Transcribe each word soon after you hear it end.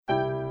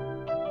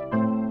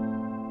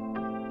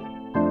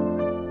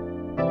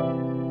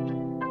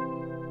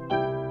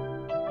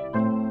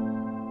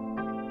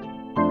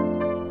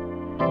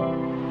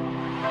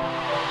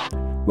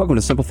Welcome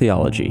to Simple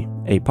Theology,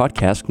 a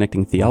podcast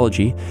connecting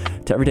theology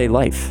to everyday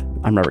life.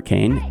 I'm Robert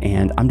Kane,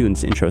 and I'm doing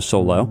this intro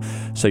solo,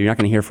 so you're not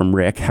going to hear from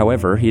Rick.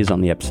 However, he is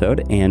on the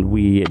episode, and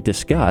we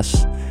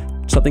discuss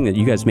something that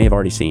you guys may have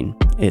already seen.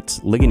 It's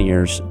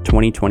Ligonier's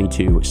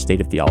 2022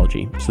 State of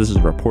Theology. So this is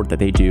a report that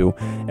they do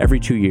every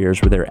 2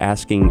 years where they're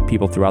asking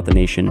people throughout the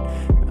nation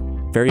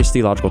various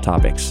theological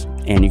topics,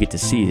 and you get to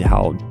see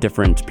how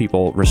different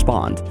people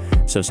respond.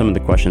 So some of the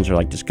questions are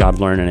like, does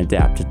God learn and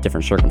adapt to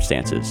different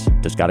circumstances?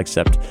 Does God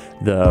accept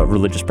the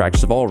religious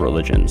practice of all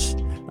religions?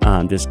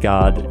 Does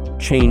God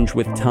change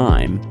with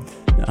time?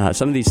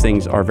 Some of these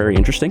things are very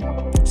interesting.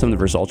 Some of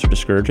the results are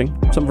discouraging.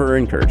 Some are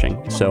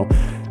encouraging. So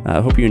I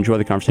hope you enjoy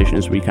the conversation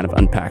as we kind of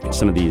unpack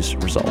some of these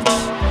results.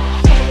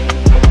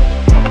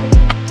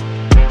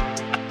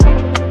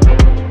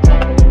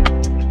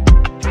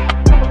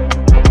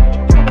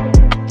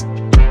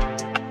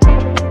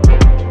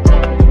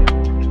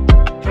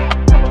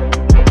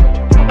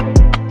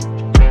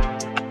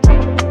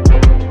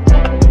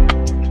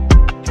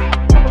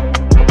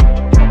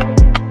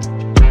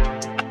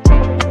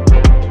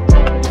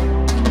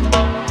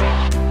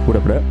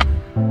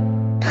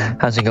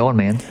 How's it going,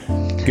 man?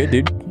 Good,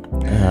 dude.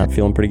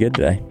 Feeling pretty good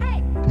today.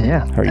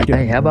 Yeah. How are you doing?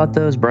 Hey, how about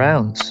those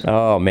Browns?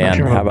 Oh, man.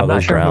 How about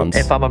those Browns?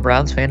 If I'm a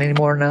Browns fan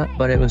anymore or not,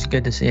 but it was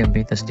good to see them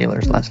beat the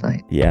Steelers last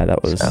night. Yeah,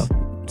 that was...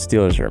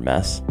 Steelers are a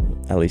mess.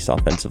 At least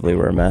offensively,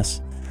 we're a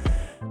mess.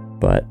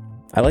 But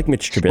I like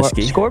Mitch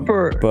Trubisky.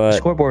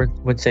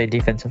 Scoreboard would say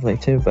defensively,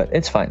 too, but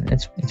it's fine.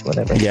 It's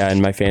whatever. Yeah,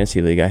 in my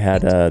fantasy league, I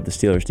had the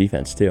Steelers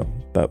defense, too.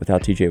 But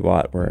without TJ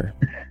Watt, we're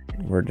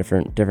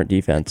different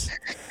defense.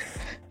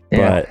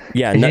 But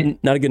yeah,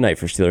 not a good night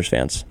for Steelers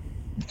fans.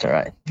 It's all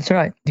right.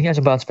 You guys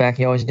will bounce back.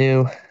 You always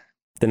do.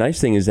 The nice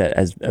thing is that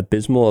as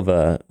abysmal of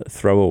a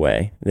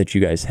throwaway that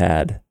you guys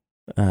had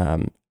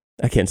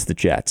against the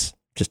Jets,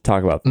 just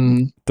talk about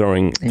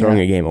throwing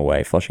a game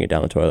away, flushing it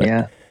down the toilet.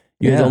 Yeah.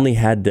 You guys only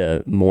had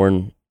to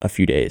mourn a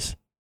few days.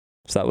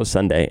 So that was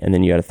Sunday, and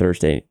then you had a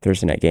Thursday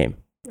night game.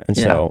 And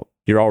so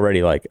you're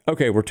already like,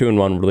 okay, we're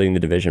 2-1, we're leading the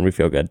division, we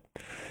feel good.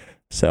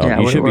 So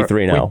you should be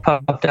 3-0. We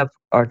popped up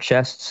our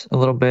chests a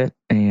little bit,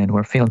 and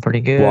we're feeling pretty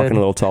good. Walking a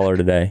little taller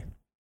today.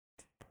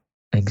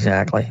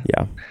 Exactly.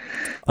 Yeah.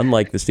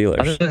 Unlike the Steelers.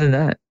 Other than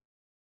that.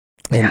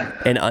 Yeah.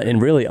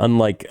 And really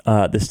unlike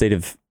the state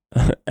of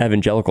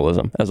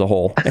evangelicalism as a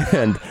whole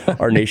and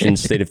our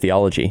nation's state of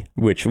theology,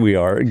 which we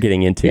are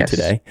getting into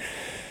today.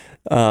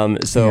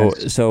 So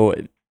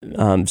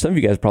some of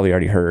you guys probably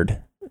already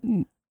heard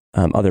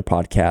other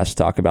podcasts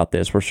talk about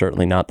this. We're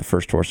certainly not the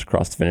first horse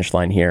across the finish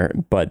line here,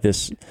 but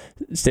this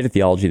state of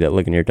theology that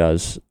Ligonier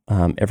does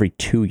every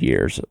 2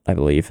 years, I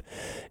believe,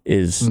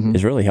 is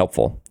really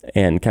helpful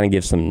and kind of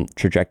gives some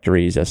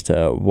trajectories as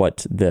to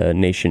what the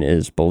nation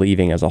is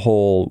believing as a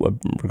whole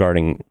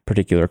regarding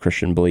particular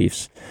Christian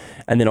beliefs.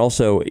 And then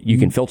also you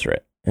can filter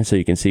it. And so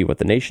you can see what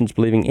the nation's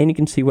believing and you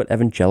can see what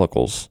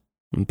evangelicals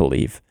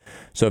believe.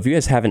 So if you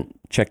guys haven't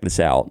checked this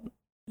out,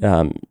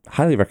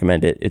 highly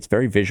recommend it. It's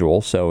very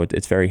visual, so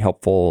it's very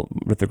helpful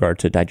with regard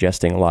to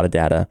digesting a lot of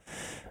data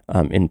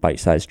in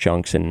bite-sized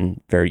chunks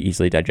and very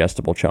easily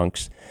digestible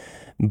chunks.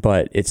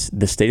 But it's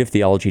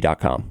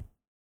thestateoftheology.com.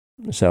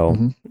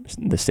 So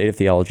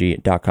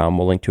thestateoftheology.com.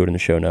 We'll link to it in the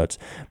show notes.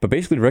 But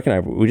basically, Rick and I,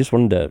 we just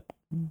wanted to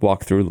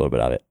walk through a little bit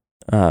of it.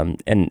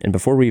 And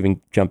before we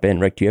even jump in,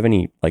 Rick, do you have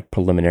any like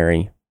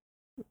preliminary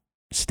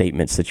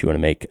statements that you want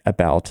to make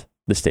about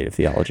the state of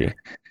theology?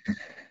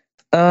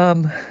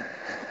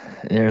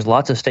 There's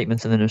lots of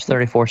statements, and then there's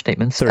 34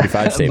 statements.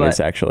 35 statements,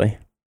 actually.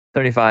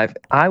 35.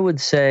 I would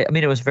say,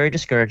 it was very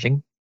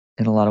discouraging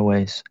in a lot of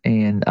ways,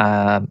 and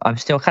I'm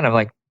still kind of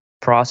like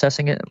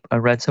processing it. I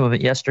read some of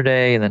it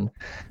yesterday, and then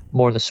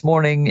more this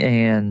morning,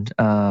 and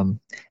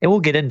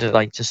we'll get into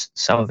like just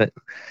some of it,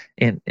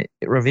 and it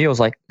reveals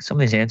like some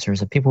of these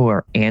answers that people who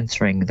are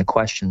answering the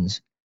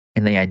questions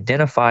and they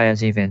identify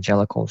as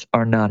evangelicals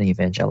are not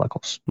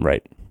evangelicals.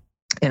 Right.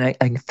 And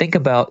I think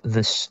about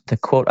the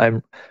quote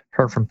I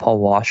heard from Paul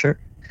Washer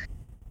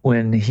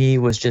when he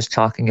was just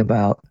talking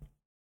about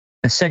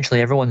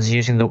essentially everyone's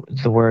using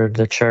the word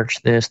the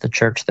church this, the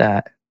church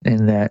that,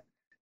 and that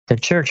the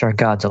church are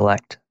God's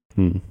elect.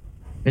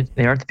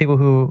 They aren't the people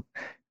who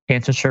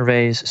answer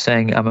surveys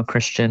saying I'm a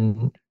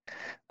Christian.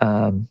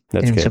 And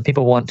so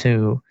people want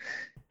to,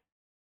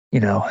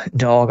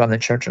 dog on the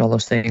church and all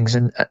those things.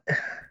 And,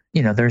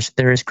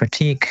 there is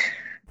critique.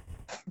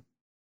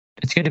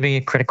 It's good to be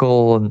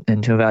critical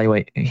and to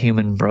evaluate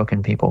human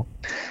broken people.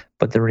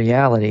 But the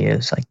reality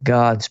is like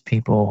God's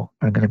people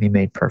are going to be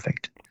made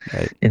perfect.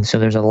 Right. And so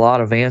there's a lot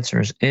of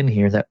answers in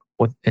here that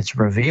what it's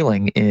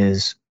revealing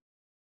is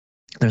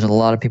there's a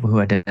lot of people who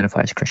identify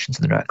as Christians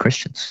and they're not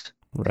Christians.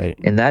 Right.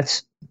 And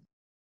that's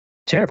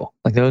terrible.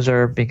 Like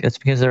it's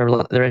because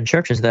they're in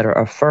churches that are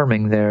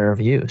affirming their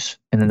views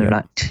and then they're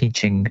not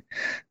teaching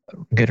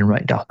good and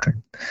right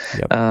doctrine.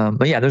 Yep.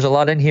 But yeah, there's a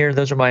lot in here.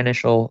 Those are my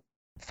initial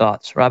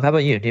thoughts. Rob, how about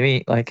you? Do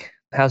you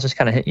how's this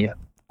kind of hit you?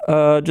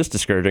 Just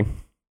discouraging.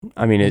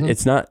 I mean,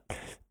 it's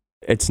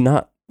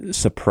not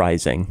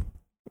surprising,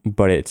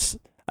 but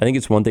I think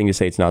it's one thing to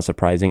say it's not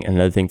surprising, and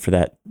another thing for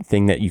that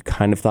thing that you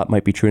kind of thought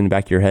might be true in the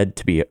back of your head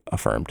to be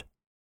affirmed.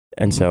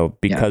 And so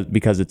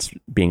because it's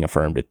being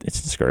affirmed,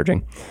 it's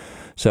discouraging.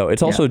 So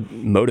it's also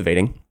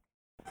motivating,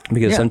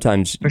 because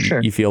sometimes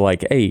you feel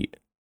like, hey,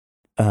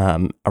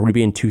 are we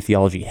being too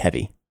theology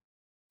heavy,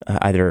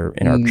 either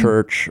in our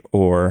church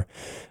or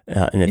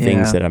in the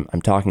things that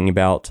I'm talking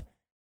about?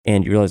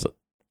 And you realize,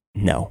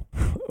 no,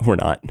 we're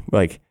not.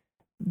 Like,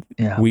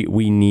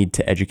 we need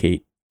to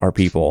educate our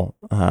people.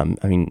 I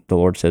mean, the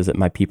Lord says that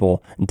my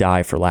people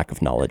die for lack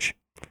of knowledge,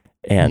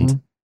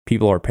 and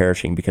people are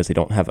perishing because they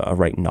don't have a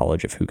right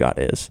knowledge of who God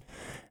is.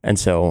 And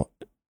so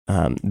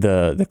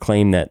the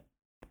claim that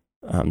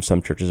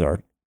some churches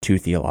are too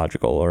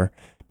theological or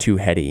too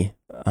heady,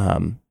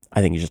 I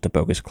think is just a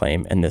bogus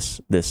claim, and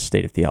this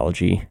state of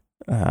theology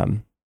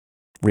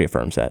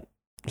reaffirms that.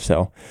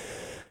 So,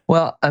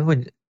 well,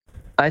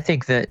 I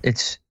think that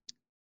it's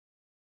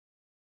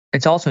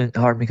also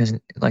hard because,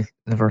 like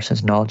the verse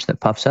says, knowledge that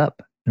puffs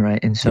up,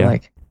 right? And so,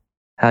 like,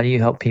 how do you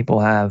help people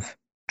have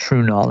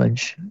true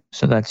knowledge?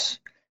 So that's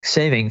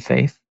saving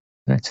faith.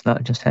 That's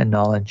not just head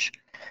knowledge.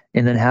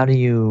 And then how do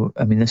you,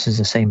 I mean, this is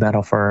the same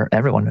battle for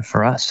everyone,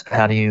 for us.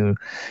 How do you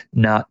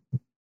not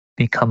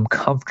become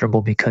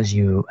comfortable because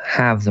you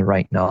have the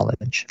right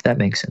knowledge, if that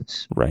makes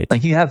sense? Right.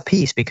 Like, you have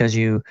peace because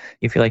you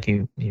feel like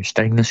you're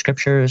studying the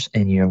scriptures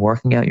and you're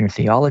working out your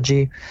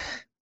theology,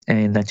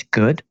 and that's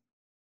good.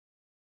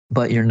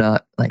 But you're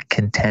not, like,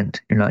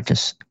 content. You're not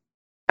just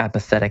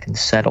apathetic and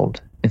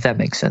settled, if that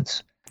makes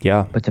sense.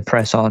 Yeah. But to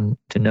press on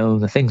to know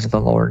the things of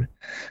the Lord,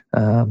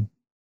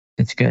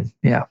 it's good.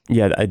 Yeah.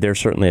 Yeah, there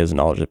certainly is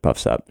knowledge that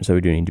puffs up. So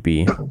we do need to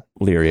be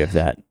leery of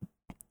that.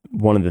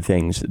 One of the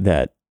things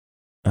that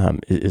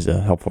is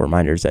a helpful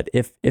reminder is that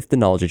if the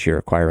knowledge that you're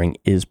acquiring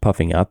is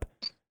puffing up,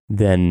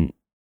 then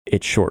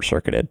it's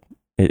short-circuited.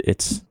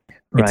 It's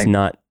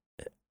not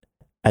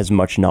as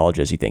much knowledge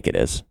as you think it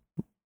is.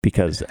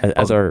 Because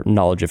as our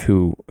knowledge of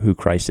who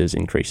Christ is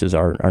increases,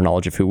 our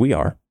knowledge of who we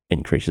are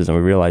increases, and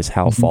we realize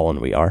how fallen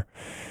we are.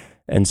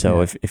 And so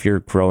if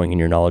you're growing in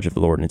your knowledge of the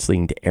Lord and it's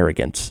leading to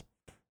arrogance,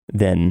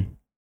 then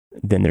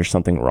there's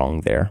something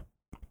wrong there.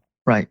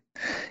 Right.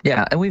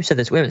 Yeah. And we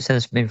haven't said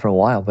this maybe for a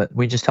while, but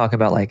we just talk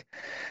about, like,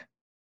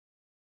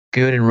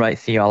 good and right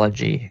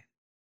theology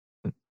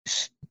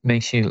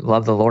makes you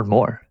love the Lord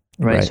more.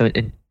 Right. So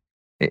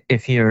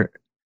if you're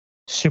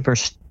super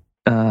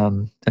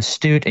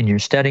astute and you're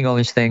studying all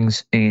these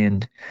things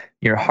and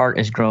your heart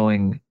is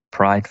growing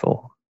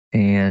prideful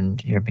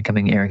and you're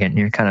becoming arrogant and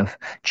you're kind of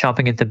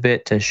chomping at the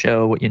bit to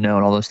show what you know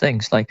and all those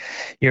things, like,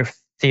 your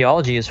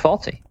theology is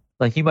faulty.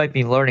 Like, you might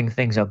be learning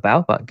things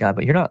about God,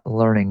 but you're not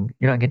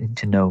getting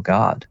to know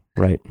God.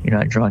 Right. You're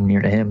not drawing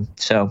near to him.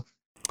 So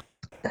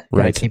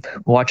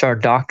watch our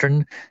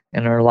doctrine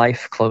and our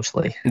life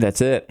closely.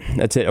 That's it.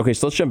 Okay,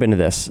 so let's jump into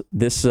this.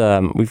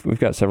 We've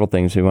got several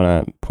things we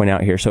want to point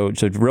out here. So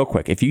real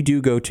quick, if you do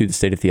go to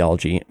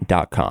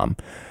thestateoftheology.com,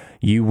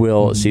 you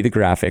will see the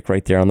graphic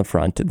right there on the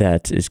front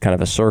that is kind of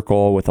a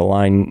circle with a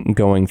line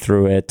going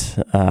through it,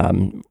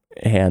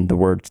 and the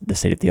word "the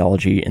state of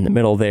theology" in the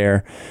middle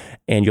there.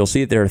 And you'll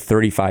see that there are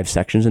 35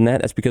 sections in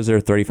that. That's because there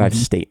are 35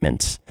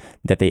 statements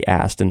that they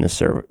asked in this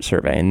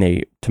survey,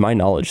 and to my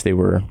knowledge, they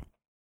were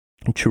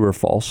true or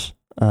false.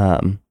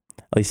 At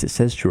least it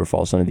says true or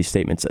false on these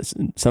statements.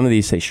 Some of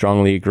these say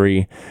strongly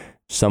agree,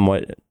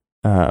 somewhat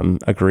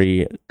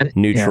agree,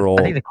 neutral.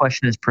 I think the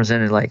question is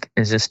presented like,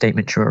 is this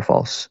statement true or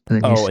false?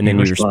 And then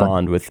you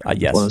respond with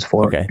yes.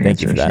 Okay,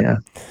 thank you for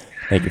that.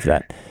 Thank you for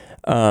that.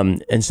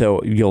 And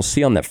so you'll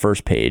see on that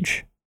first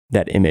page,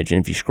 that image,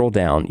 and if you scroll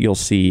down, you'll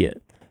see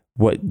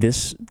what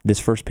this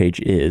first page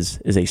is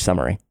a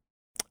summary.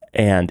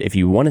 And if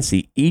you want to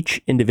see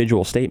each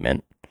individual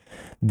statement,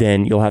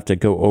 then you'll have to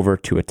go over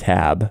to a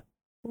tab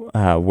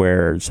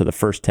so the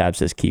first tab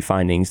says Key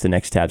Findings, the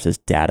next tab says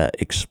Data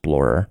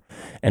Explorer.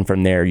 And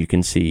from there, you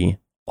can see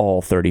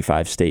all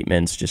 35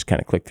 statements. Just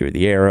kind of click through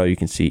the arrow. You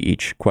can see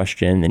each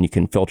question, and you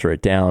can filter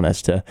it down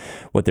as to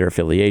what their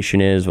affiliation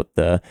is, what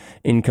the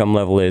income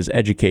level is,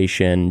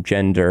 education,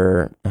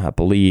 gender,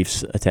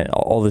 beliefs,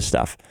 all this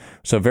stuff.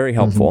 So very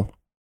helpful.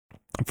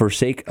 For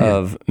sake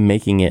of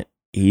making it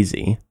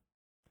easy,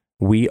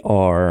 we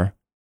are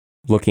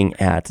looking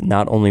at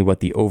not only what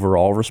the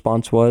overall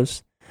response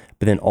was,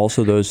 but then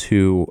also those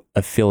who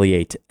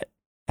affiliate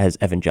as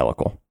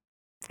evangelical.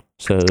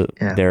 So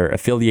they're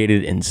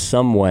affiliated in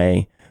some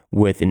way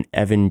with an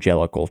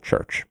evangelical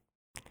church.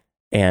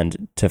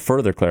 And to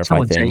further clarify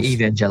Someone things, say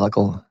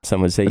evangelical.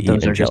 Some would say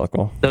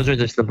evangelical. Those are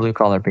just the blue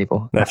collar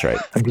people. That's right.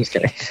 I'm just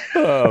kidding.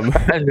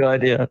 I have no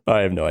idea. I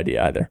have no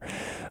idea either.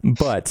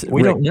 But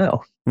we don't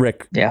know.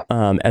 Rick,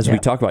 as we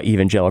talk about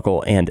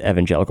evangelical and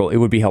evangelical, it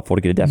would be helpful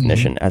to get a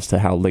definition as to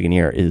how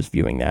Ligonier is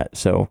viewing that.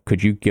 So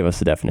could you give us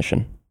the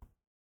definition?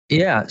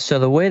 Yeah. So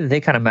the way that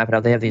they kind of map it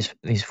out, they have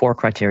these 4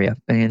 criteria.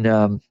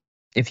 And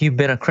if you've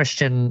been a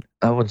Christian,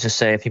 I would just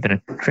say if you've been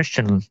a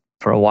Christian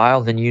for a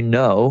while, then you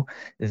know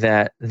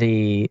that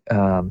the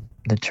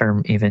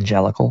term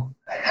evangelical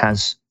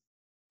has,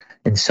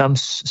 in some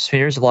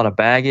spheres, a lot of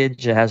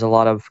baggage. It has a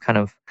lot of kind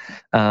of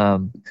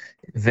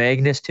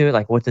vagueness to it,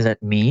 like what does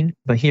that mean?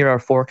 But here are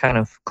 4 kind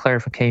of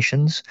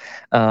clarifications.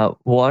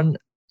 1,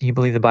 you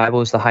believe the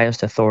Bible is the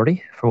highest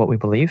authority for what we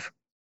believe.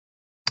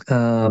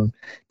 2,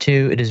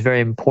 it is very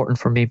important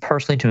for me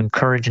personally to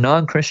encourage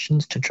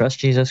non-Christians to trust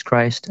Jesus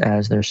Christ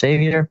as their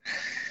Savior.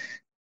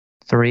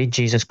 3,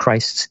 Jesus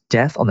Christ's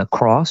death on the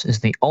cross is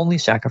the only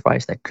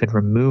sacrifice that could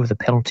remove the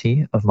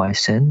penalty of my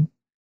sin.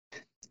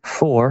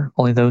 4,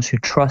 only those who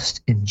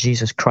trust in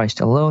Jesus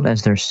Christ alone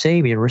as their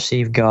Savior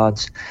receive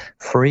God's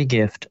free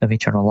gift of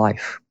eternal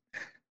life.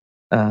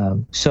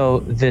 So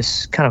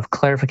this kind of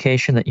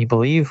clarification that you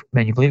believe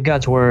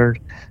God's word,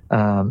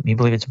 you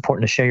believe it's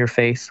important to share your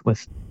faith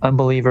with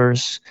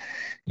unbelievers,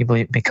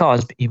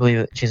 because you believe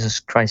that Jesus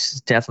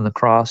Christ's death on the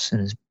cross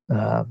and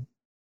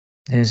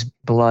his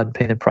blood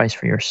paid the price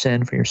for your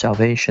sin, for your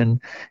salvation,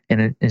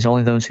 and it is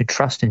only those who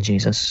trust in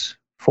Jesus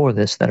for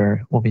this that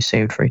will be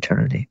saved for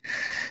eternity.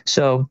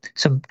 So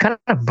some kind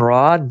of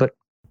broad but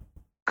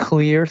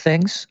clear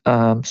things.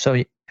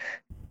 So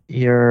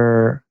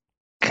your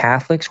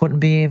Catholics wouldn't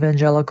be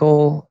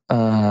evangelical.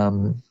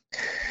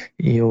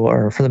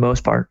 You're, for the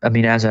most part, I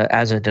mean, as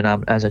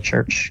a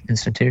church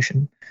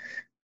institution,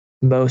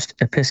 most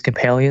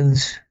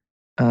Episcopalians,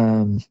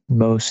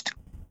 most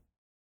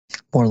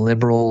more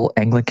liberal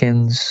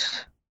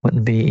Anglicans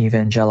wouldn't be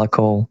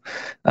evangelical.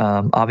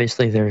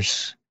 Obviously,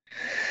 there's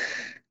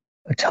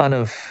a ton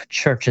of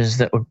churches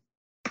that would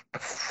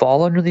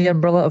fall under the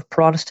umbrella of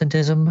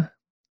Protestantism,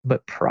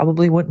 but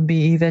probably wouldn't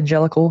be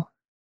evangelical.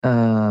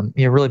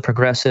 Really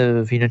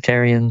progressive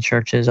Unitarian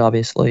churches,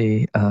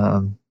 obviously,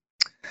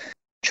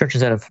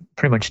 churches that have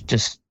pretty much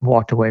just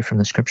walked away from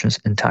the scriptures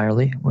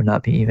entirely would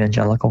not be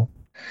evangelical.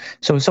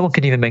 So someone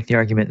could even make the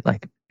argument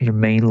like your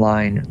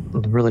mainline,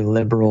 really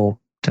liberal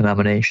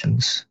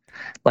denominations,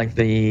 like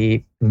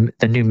the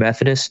New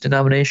Methodist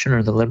denomination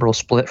or the liberal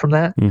split from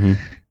that. Mm-hmm.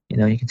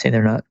 You can say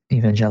they're not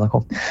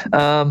evangelical.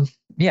 So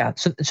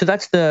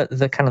that's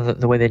the kind of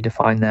the way they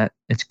define that.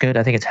 It's good.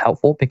 I think it's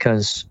helpful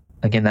because,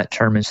 again, that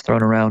term is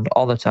thrown around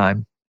all the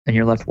time, and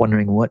you're left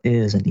wondering what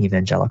is an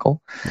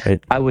evangelical.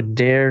 Right. I would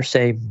dare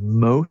say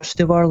most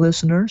of our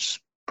listeners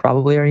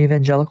probably are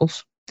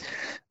evangelicals.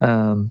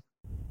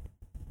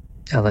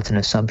 That's an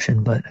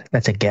assumption, but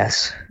that's a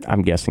guess.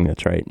 I'm guessing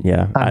that's right.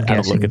 Yeah. I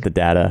don't look at the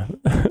data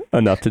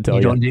enough to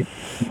tell you. I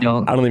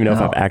don't even know if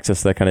I have access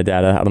to that kind of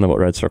data. I don't know what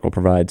Red Circle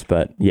provides,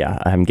 but yeah,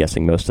 I'm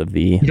guessing most of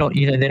the... they don't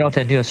have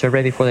to do a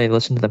survey before they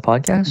listen to the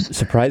podcast?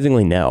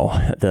 Surprisingly, no.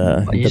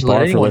 The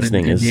bar for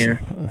listening is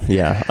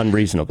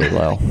unreasonably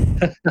low.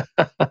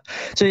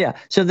 So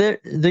these are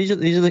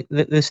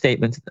the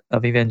statements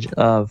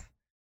of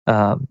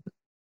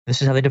this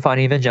is how they define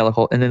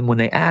evangelical. And then when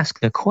they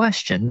ask the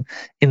question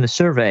in the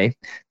survey,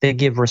 they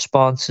give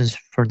responses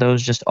for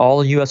those just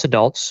all U.S.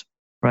 adults,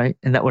 right?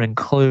 And that would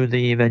include the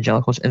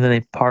evangelicals. And then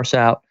they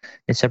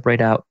separate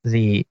out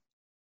the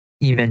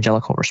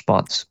evangelical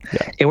response.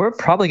 Yeah. And we're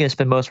probably going to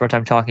spend most of our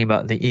time talking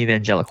about the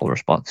evangelical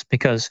response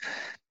because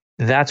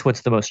that's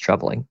what's the most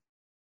troubling.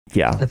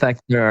 Yeah. The fact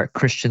that there are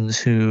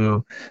Christians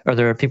there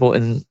are people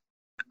in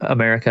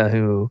America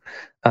who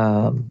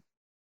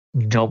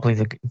don't believe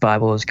the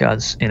Bible is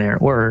God's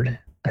inerrant word.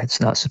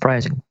 That's not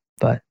surprising,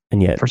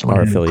 and yet for someone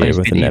are affiliated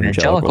with an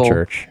evangelical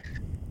church,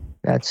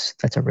 that's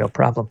a real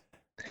problem.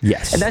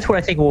 Yes, and that's what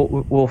I think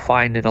we'll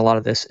find in a lot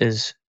of this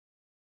is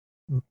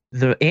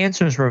the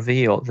answers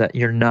reveal that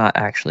you're not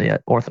actually an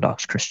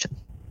Orthodox Christian.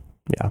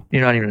 Yeah,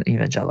 you're not even an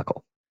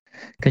evangelical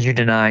because you're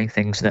denying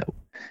things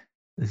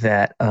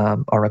that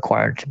are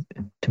required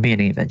to be an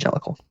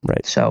evangelical.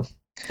 Right. So,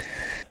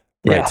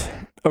 right. Yeah.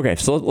 Okay,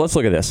 so let's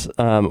look at this.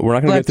 We're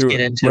not going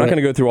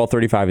to go through all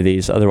 35 of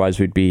these.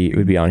 Otherwise, we'd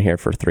be on here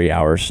for 3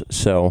 hours.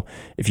 So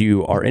if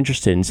you are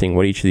interested in seeing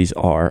what each of these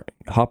are,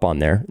 hop on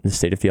there,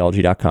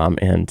 thestateoftheology.com,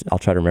 and I'll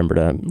try to remember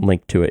to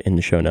link to it in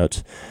the show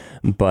notes.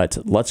 But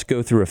let's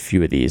go through a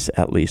few of these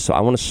at least. So I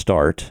want to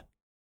start,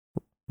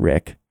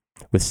 Rick,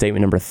 with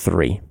statement number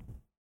 3.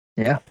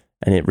 Yeah.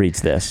 And it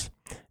reads this: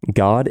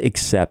 God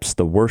accepts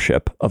the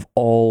worship of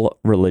all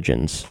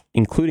religions,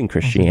 including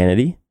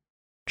Christianity,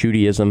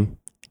 Judaism,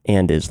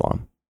 and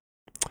Islam.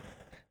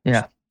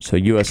 Yeah. So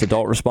U.S.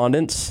 adult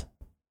respondents?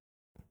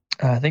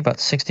 I think about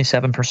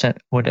 67%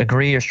 would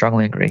agree or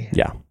strongly agree.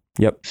 Yeah.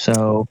 Yep.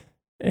 So,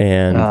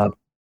 and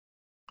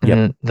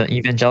the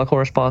evangelical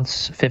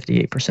response,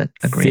 58%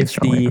 agree and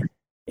strongly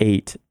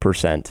agree.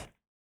 58%.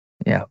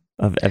 Yeah.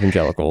 Of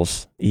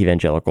evangelicals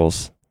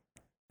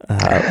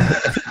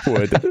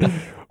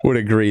would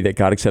agree that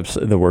God accepts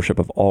the worship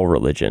of all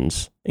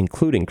religions,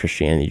 including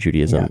Christianity,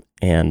 Judaism,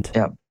 and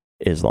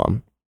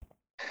Islam.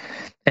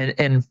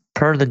 And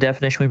per the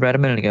definition we read a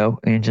minute ago,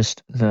 and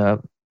just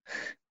the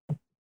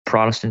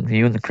Protestant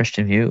view and the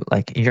Christian view,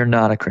 like you're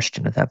not a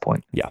Christian at that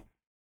point. Yeah.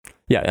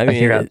 Yeah, I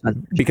mean,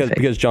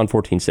 because John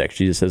 14:6,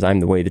 Jesus says,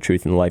 "I'm the way, the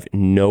truth, and the life.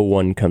 No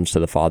one comes to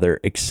the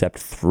Father except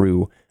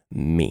through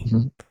me."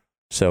 Mm-hmm.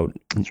 So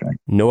that's right.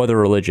 No other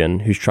religion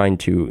who's trying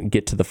to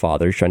get to the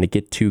Father, who's trying to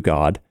get to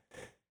God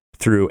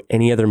through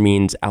any other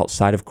means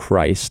outside of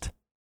Christ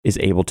is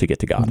able to get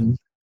to God. Mm-hmm.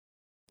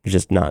 You're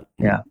just not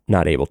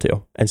able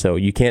to. And so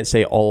you can't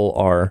say all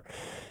are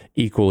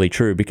equally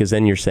true, because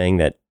then you're saying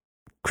that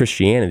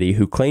Christianity,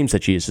 who claims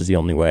that Jesus is the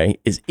only way,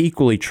 is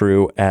equally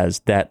true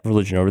as that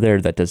religion over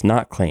there that does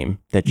not claim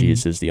that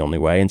Jesus is the only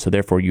way. And so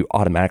therefore you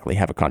automatically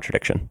have a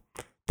contradiction.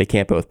 They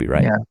can't both be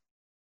right. Yeah.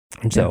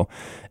 And so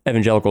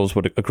evangelicals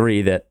would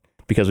agree that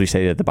because we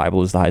say that the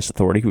Bible is the highest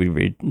authority, we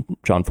read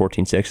John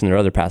 14:6, and there are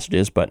other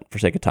passages, but for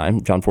sake of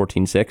time, John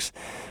 14:6,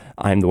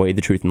 I am the way,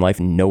 the truth, and life,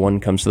 and no one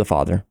comes to the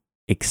Father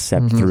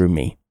except through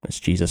me.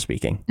 That's Jesus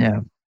speaking. Yeah.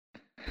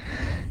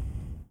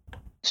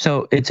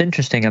 So it's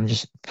interesting. I'm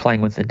just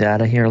playing with the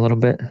data here a little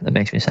bit. That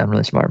makes me sound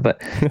really smart,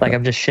 but like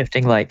I'm just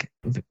shifting, like,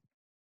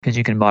 because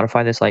you can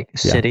modify this, like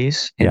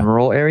cities and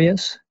rural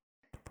areas.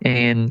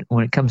 And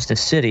when it comes to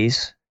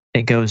cities,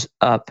 it goes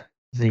up.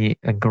 The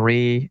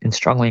agree and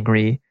strongly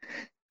agree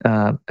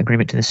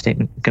agreement to the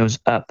statement goes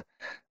up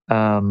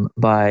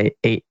by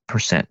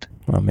 8%.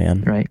 Oh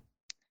man. Right.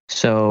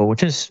 So,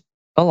 which is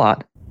a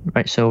lot,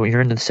 right? So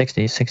you're into the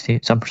 60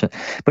 some percent,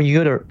 but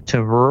you go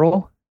to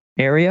rural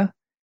area,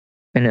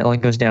 and it only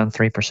goes down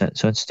 3%.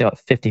 So it's still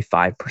at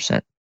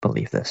 55%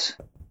 believe this.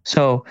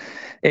 So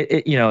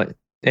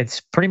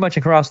it's pretty much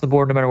across the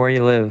board, no matter where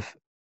you live.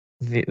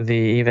 The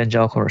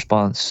evangelical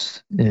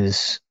response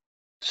is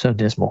so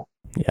dismal.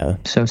 Yeah.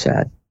 So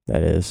sad.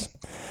 That is.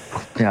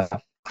 Yeah.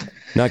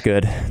 Not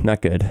good.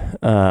 Not good.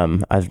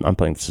 I'm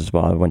playing this as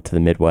well. I went to the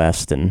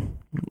Midwest and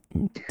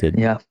did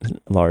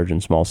large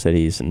and small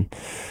cities. And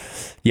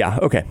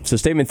okay. So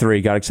statement 3,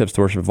 God accepts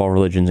the worship of all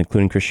religions,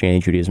 including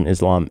Christianity, Judaism,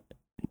 Islam.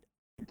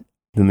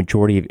 The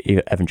majority of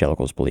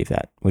evangelicals believe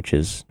that, which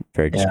is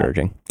very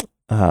discouraging.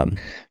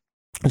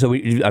 So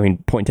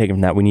point taken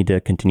from that, we need to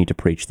continue to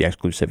preach the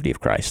exclusivity of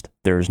Christ.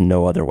 There is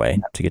no other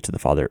way to get to the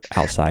Father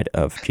outside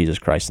of Jesus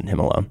Christ and Him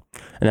alone.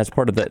 And that's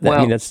part of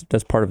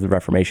that's part of the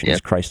Reformation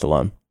is Christ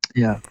alone.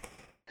 Yeah.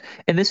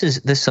 And this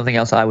is something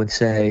else I would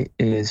say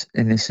is,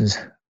 and this is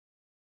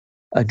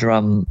a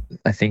drum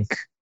I think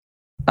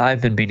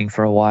I've been beating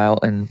for a while,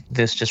 and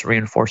this just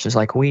reinforces,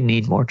 like, we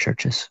need more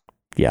churches.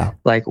 Yeah.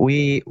 Like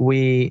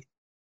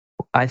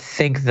I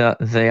think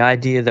the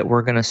idea that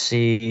we're going to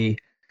see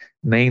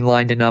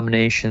mainline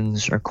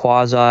denominations or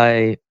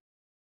quasi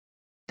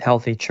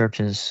healthy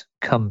churches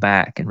come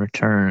back and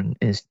return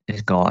is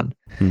gone.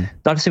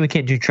 Not to say we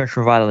can't do church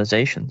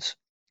revitalizations,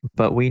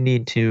 but we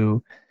need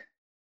to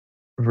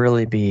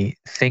really be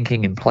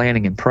thinking and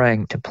planning and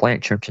praying to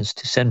plant churches,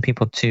 to send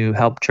people to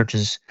help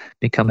churches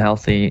become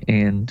healthy.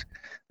 And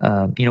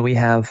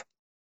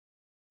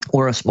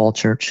we're a small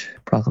church,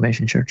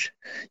 Proclamation Church.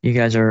 You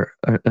guys are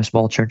a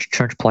small church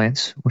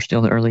plants. We're still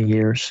in the early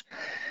years.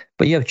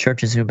 But you have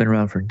churches who've been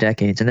around for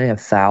decades, and they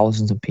have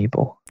thousands of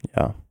people.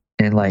 Yeah.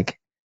 And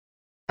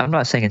I'm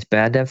not saying it's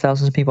bad to have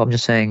thousands of people. I'm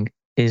just saying,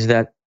 is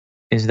that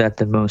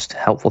the most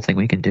helpful thing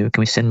we can do?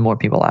 Can we send more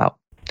people out?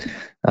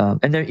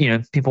 And there,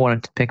 people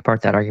want to pick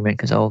apart that argument,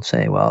 because they'll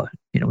say, well,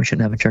 we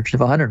shouldn't have a church of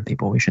 100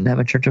 people. We shouldn't have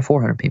a church of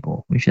 400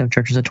 people. We should have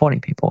churches of 20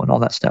 people and all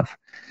that stuff.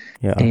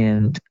 Yeah.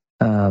 And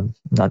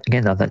not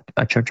that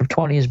a church of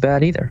 20 is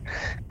bad either,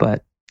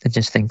 but I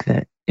just think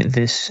that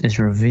this is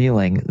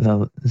revealing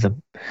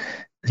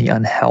the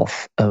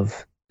unhealth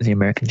of the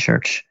American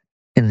church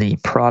in the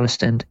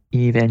Protestant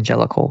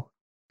evangelical,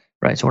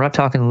 right? So we're not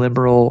talking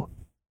liberal,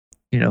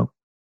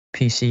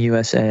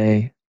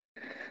 PCUSA,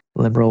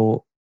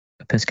 liberal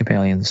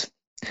Episcopalians.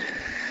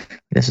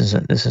 This is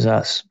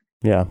us.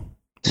 Yeah.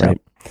 So,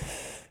 right.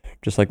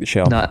 Just like the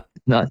show. Not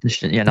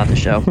the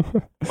show.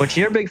 Which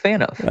you're a big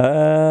fan of.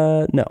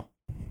 No.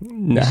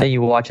 You say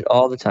you watch it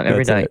all the time,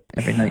 every night.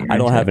 Every night. I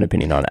don't have an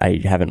opinion on it. I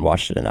haven't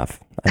watched it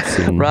enough. I've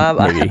seen Rob,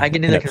 I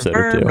can neither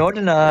confirm nor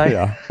deny.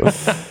 Yeah.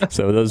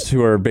 So those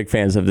who are big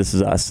fans of This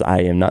Is Us, I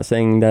am not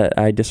saying that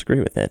I disagree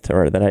with it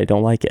or that I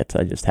don't like it.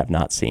 I just have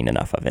not seen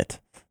enough of it.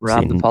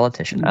 Rob the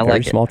politician. I like it.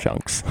 Very small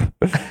chunks.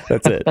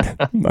 That's it.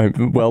 My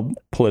well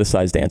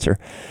politicized answer.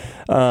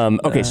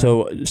 Okay,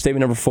 so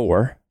statement number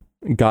 4: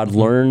 God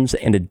learns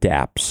and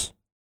adapts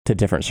to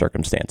different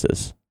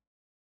circumstances.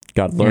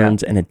 God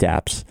learns and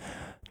adapts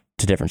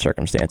to different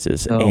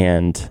circumstances. Oh.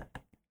 And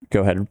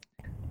go ahead.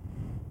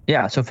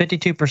 Yeah, so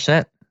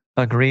 52%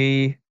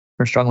 agree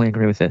or strongly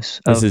agree with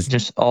this. This is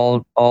just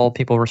all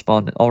people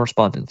respondent, all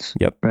respondents.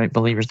 Yep. Right,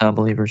 believers,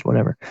 non-believers,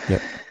 whatever.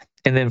 Yep.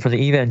 And then for the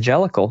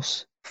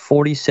evangelicals,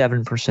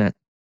 47%.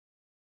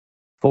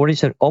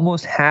 47,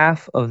 almost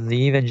half of the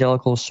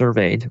evangelicals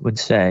surveyed would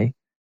say,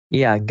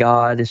 yeah,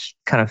 God is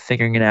kind of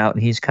figuring it out,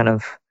 and He's kind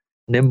of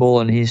nimble,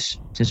 and He's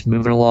just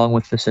moving along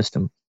with the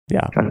system.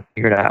 Yeah. Trying to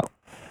figure it out.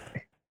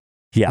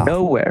 Yeah.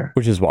 Nowhere,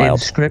 which is wild,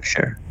 in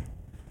Scripture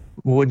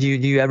do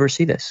you ever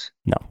see this?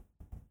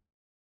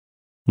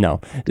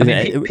 No. I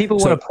mean, people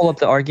want to pull up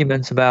the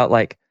arguments about,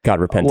 like, God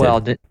repented.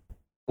 Well,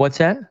 what's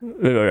that?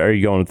 Are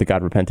you going with the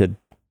God repented?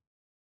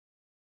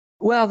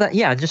 Well,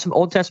 just some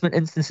Old Testament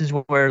instances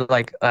where,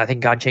 like, I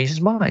think God changed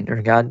His mind,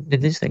 or God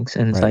did these things,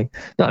 and it's like,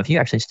 no, if you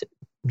actually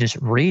just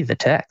read the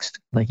text,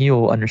 like,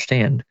 you'll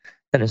understand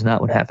that is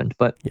not what happened.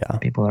 But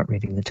people aren't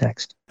reading the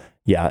text.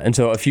 Yeah, and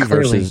so a few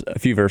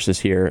verses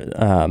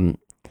here.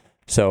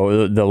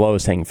 So the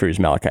lowest hanging fruit is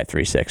Malachi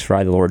 3:6. For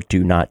I, the Lord,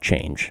 do not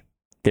change.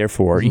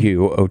 Therefore,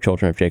 you, O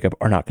children of Jacob,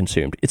 are not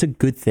consumed. It's a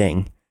good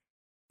thing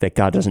that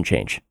God doesn't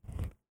change,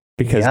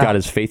 because God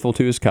is faithful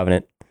to his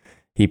covenant.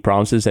 He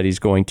promises that he's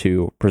going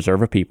to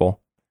preserve a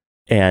people.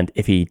 And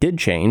if he did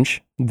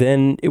change,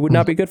 then it would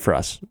not be good for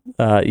us.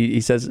 He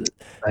says,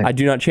 I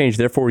do not change.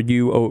 Therefore,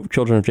 you, O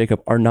children of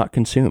Jacob, are not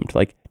consumed.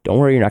 Like, don't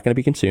worry, you're not going to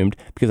be consumed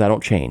because I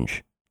don't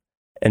change.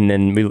 And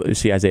then we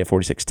see Isaiah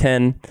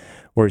 46:10,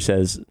 where he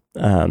says,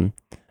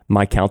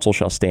 my counsel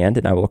shall stand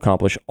and I will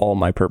accomplish all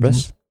my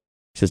purpose.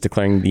 He says,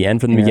 declaring the end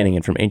from the beginning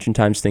and from ancient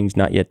times things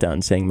not yet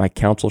done, saying, my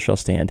counsel shall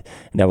stand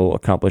and I will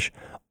accomplish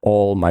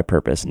all my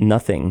purpose.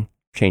 Nothing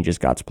changes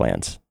God's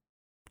plans.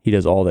 He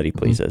does all that he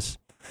pleases.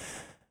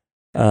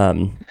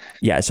 So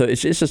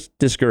it's just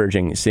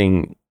discouraging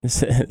seeing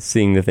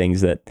the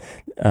things that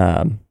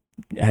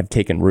have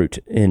taken root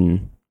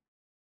in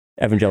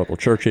evangelical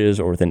churches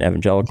or within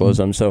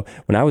evangelicalism. So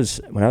when I was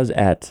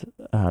at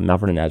Mount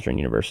Vernon Nazarene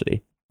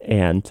University,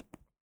 and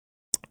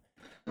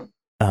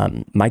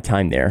my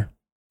time there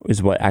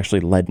is what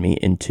actually led me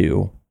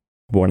into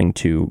wanting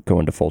to go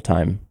into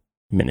full-time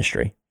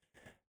ministry,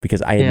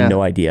 because I had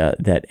no idea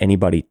that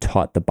anybody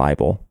taught the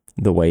Bible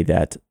the way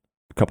that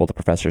a couple of the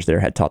professors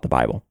there had taught the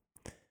Bible.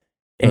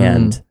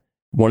 And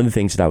one of the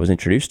things that I was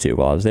introduced to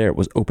while I was there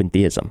was open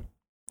theism,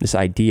 this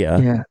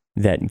idea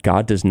that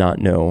God does not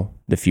know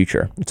the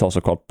future. It's also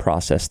called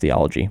process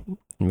theology,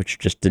 which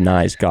just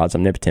denies God's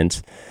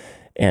omnipotence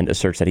and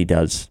asserts that he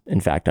does, in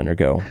fact,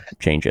 undergo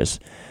changes.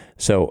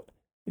 So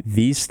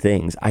these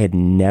things I had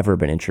never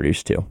been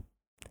introduced to.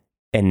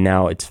 And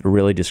now it's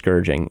really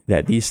discouraging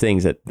that these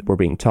things that were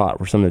being taught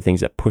were some of the things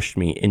that pushed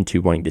me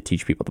into wanting to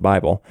teach people the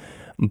Bible.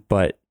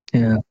 But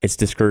it's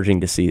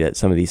discouraging to see that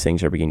some of these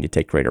things are beginning to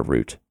take greater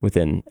root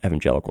within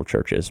evangelical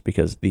churches,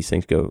 because these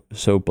things go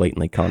so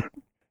blatantly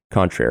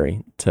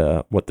contrary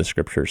to what the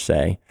scriptures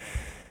say.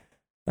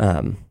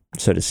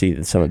 So to see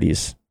that some of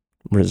these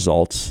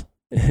results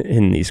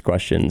in these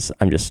questions,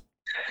 I'm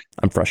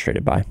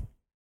frustrated by.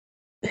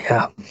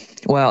 Yeah.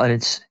 Well, and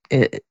it's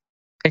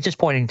just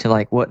pointing to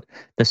like what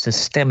the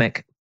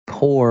systemic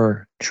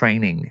poor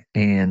training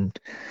and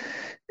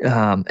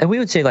we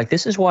would say, like,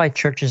 this is why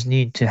churches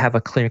need to have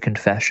a clear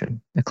confession,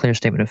 a clear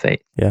statement of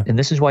faith. Yeah. And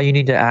this is why you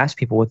need to ask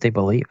people what they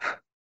believe,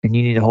 and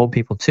you need to hold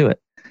people to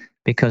it.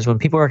 Because when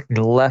people are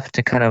left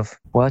to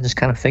just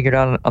figure it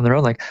out on their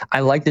own, like, I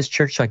like this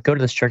church, so I go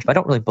to this church, but I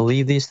don't really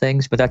believe these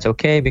things, but that's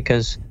okay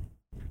because,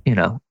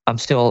 I'm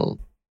still,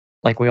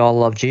 like, we all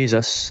love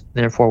Jesus,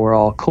 therefore we're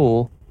all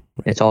cool.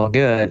 It's all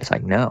good. It's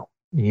like, no,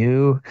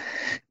 you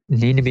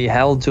need to be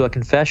held to a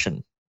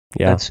confession.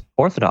 Yeah. That's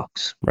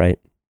orthodox.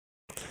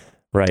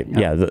 Right.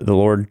 Yeah. The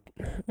Lord,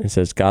 it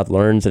says God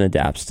learns and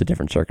adapts to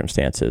different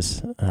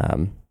circumstances,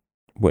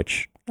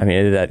 which,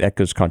 that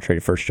goes contrary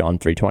to 1 John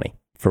 3:20.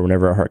 For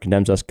whenever our heart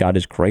condemns us, God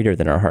is greater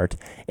than our heart,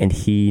 and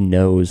he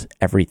knows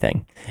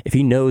everything. If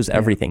he knows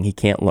everything, he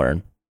can't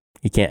learn.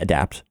 He can't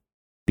adapt,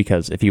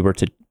 because if he were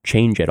to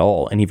change at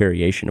all, any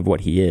variation of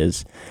what he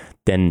is,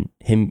 then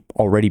him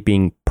already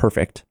being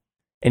perfect,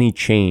 any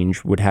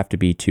change would have to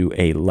be to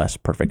a less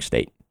perfect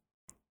state.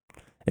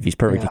 If he's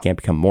perfect, he can't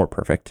become more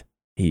perfect.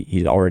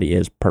 He already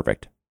is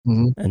perfect.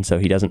 And so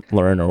he doesn't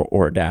learn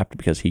or adapt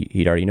because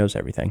he already knows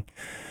everything.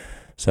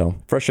 So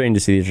frustrating to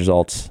see these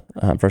results,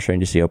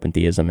 frustrating to see open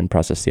theism and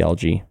process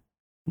theology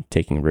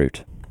taking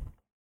root.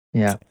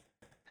 Yeah.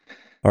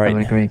 All right. I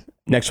would agree.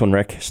 Next one,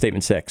 Rick,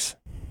 statement 6.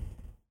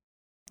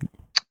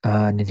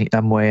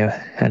 I'm way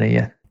ahead of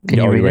you. Can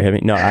you read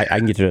it? No, I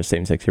can get to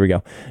statement 6. Here we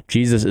go.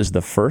 Jesus is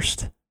the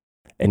first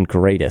and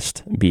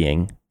greatest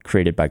being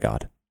created by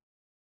God.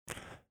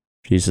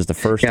 Jesus is the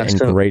first and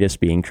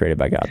greatest being created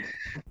by God.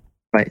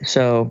 Right.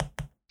 So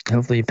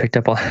hopefully you picked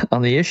up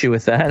on the issue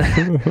with that.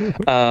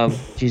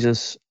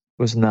 Jesus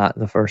was not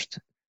the first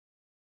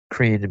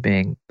created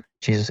being.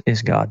 Jesus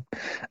is God.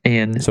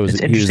 And so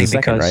it's interesting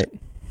second, because...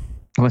 right?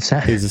 What's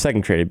that? He was the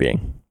second created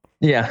being.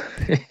 Yeah.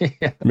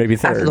 Maybe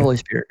third. After the Holy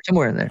Spirit,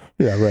 somewhere in there.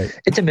 Yeah, right.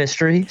 It's a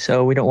mystery,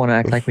 so we don't want to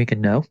act like we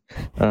can know,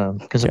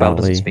 because the Bible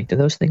doesn't speak to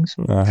those things.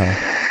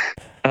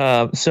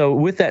 So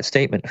with that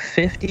statement,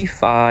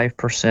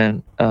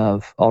 55%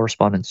 of all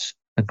respondents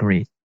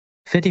agreed.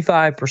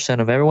 55%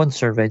 of everyone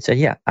surveyed said,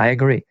 yeah, I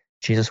agree.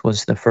 Jesus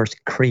was the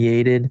first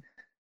created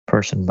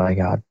person by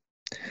God.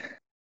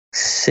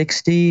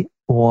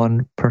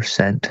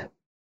 61%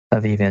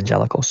 of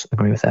evangelicals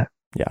agree with that.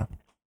 Yeah.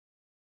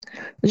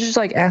 It's just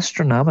like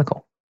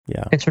astronomical.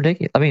 Yeah. It's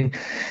ridiculous. I mean,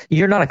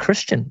 you're not a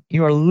Christian.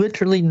 You are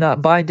literally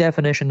not, by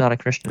definition, not a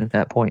Christian at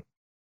that point.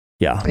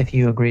 Yeah. If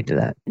you agreed to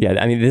that.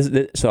 Yeah. I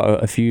mean, so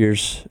a few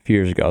years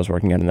ago, I was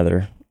working at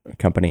another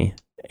company,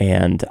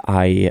 and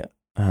I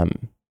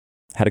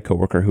had a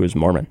coworker who was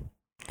Mormon.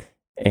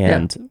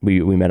 And we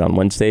met on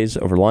Wednesdays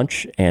over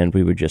lunch, and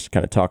we would just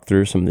kind of talk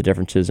through some of the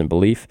differences in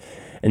belief.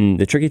 And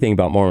the tricky thing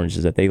about Mormons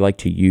is that they like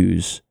to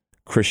use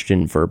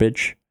Christian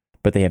verbiage,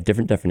 but they have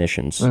different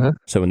definitions.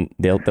 So when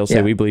they'll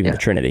say we believe in the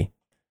Trinity,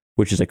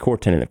 which is a core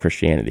tenet of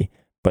Christianity,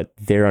 but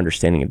their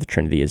understanding of the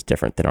Trinity is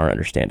different than our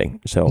understanding.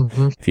 So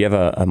if you have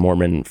a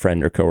Mormon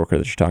friend or coworker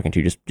that you're talking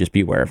to, just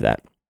be aware of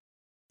that.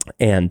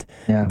 And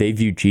they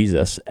view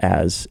Jesus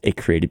as a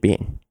created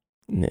being.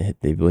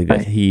 They believe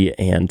that he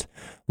and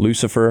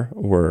Lucifer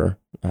were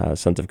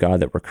sons of God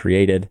that were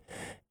created,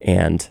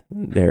 and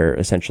they're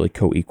essentially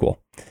co-equal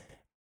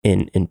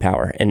in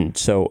power. And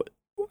so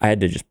I had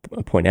to just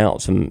point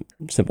out some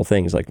simple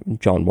things like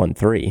John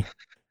 1:3,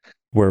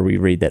 where we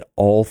read that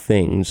all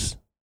things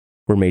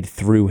were made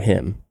through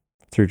him,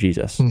 through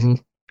Jesus.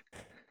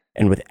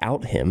 And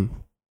without him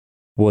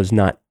was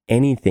not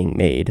anything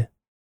made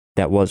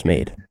that was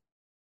made.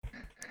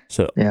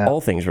 So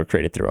all things were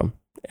created through him.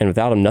 And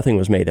without him, nothing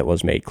was made that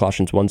was made.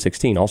 Colossians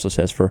 1:16 also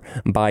says, for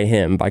by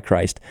him, by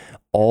Christ,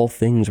 all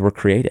things were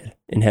created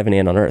in heaven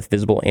and on earth,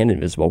 visible and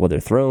invisible,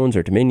 whether thrones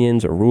or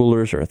dominions or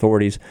rulers or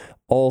authorities,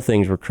 all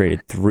things were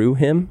created through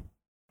him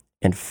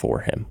and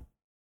for him.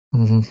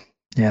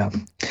 Yeah.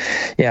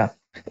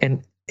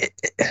 And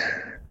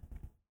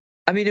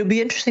I mean, it would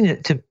be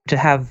interesting to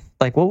have,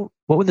 like, what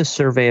would the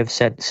survey have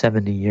said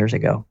 70 years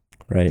ago?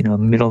 Right. You know,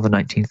 middle of the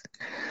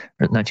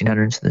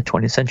 1900s, the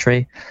 20th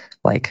century,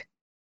 like,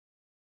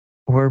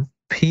 were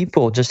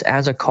people just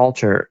as a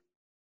culture,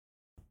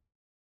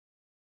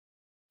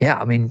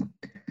 I mean,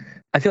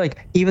 I feel like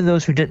even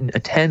those who didn't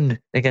attend,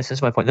 I guess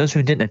that's my point, those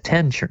who didn't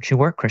attend church, who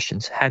weren't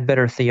Christians, had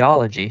better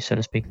theology, so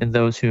to speak, than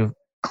those who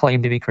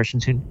claim to be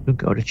Christians who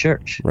go to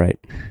church. Right.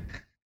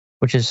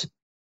 Which is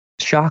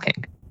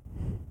shocking.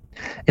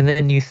 And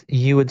then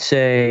you would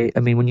say, I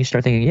mean, when you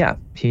start thinking,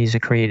 he's a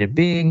created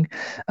being,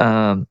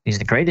 he's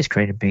the greatest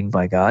created being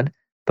by God,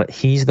 but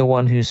he's the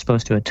one who's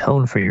supposed to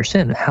atone for your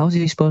sin. How is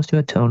he supposed to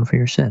atone for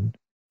your sin?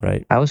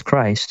 Right. How is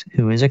Christ,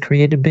 who is a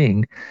created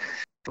being,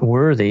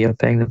 worthy of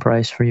paying the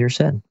price for your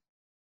sin?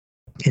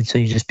 And so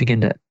you just begin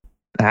to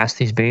ask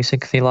these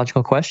basic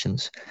theological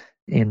questions.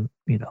 And,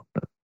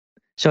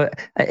 so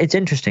it's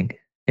interesting,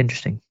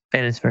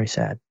 and it's very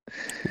sad.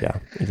 Yeah,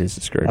 it is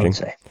discouraging. I would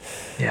say.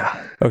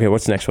 Yeah. Okay,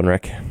 what's the next one,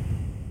 Rick?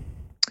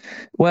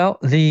 Well,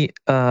 the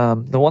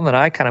one that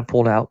I kind of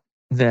pulled out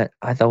that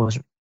I thought was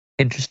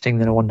interesting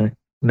that I wanted to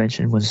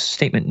mention was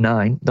statement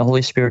 9. The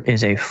Holy Spirit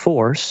is a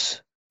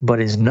force, but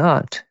is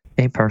not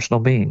a personal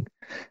being.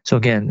 So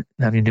again,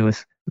 having to do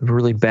with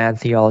really bad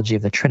theology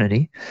of the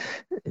Trinity.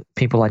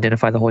 People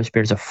identify the Holy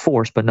Spirit as a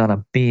force, but not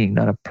a being,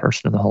 not a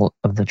person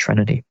of the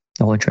Trinity,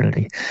 the Holy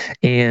Trinity.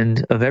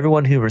 And of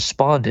everyone who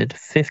responded,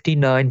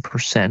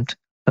 59%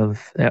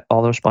 of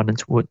all the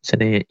respondents would say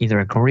they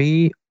either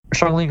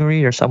strongly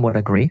agree, or somewhat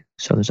agree.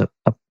 So there's a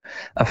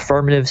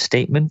affirmative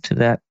statement to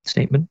that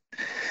statement.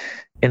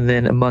 And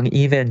then among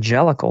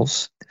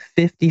evangelicals,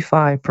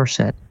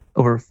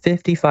 over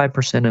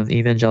 55% of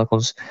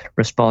evangelicals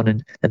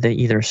responded that they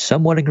either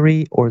somewhat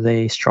agree or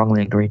they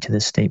strongly agree to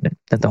this statement,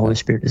 that the Holy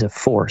Spirit is a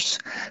force,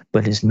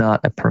 but is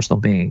not a personal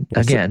being.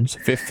 Again, so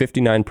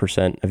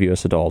 59% of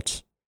U.S.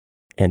 adults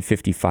and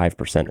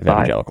 55% of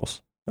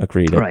evangelicals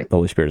agree that the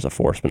Holy Spirit is a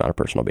force, but not a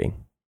personal being.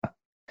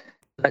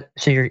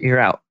 So you're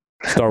out.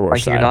 Star Wars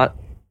like style. You're not.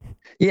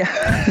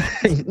 Yeah.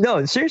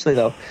 No, seriously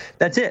though,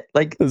 that's it.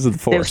 Like, this is the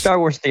force. They have Star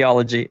Wars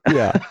theology.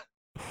 Yeah.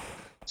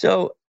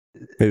 So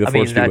may the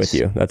force be with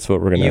you. That's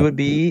what we're going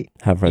to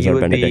have as our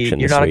benediction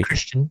you're this not week. A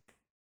Christian.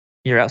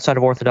 You're outside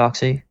of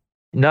orthodoxy.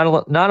 Not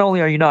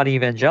only are you not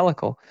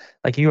evangelical,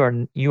 like you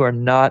are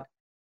not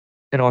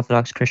an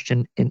Orthodox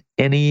Christian in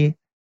any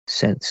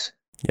sense.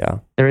 Yeah.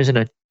 There isn't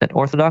an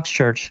Orthodox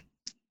church,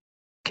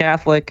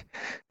 Catholic,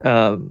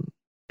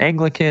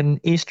 Anglican,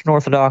 Eastern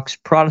Orthodox,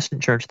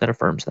 Protestant church that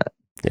affirms that.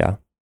 Yeah.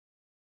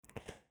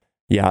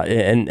 Yeah,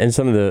 and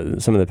some of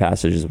the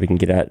passages we can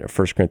get at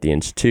 1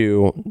 Corinthians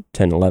 2,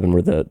 10, 11,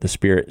 where the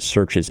Spirit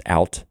searches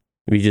out.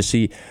 We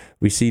see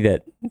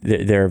that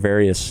there are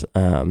various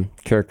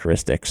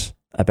characteristics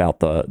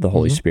about the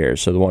Holy Spirit.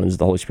 So the one is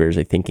the Holy Spirit is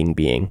a thinking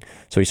being.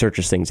 So he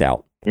searches things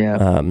out.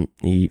 Yeah.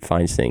 He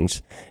finds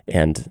things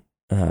and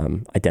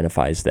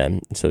identifies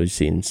them. So you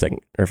see in 1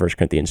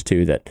 Corinthians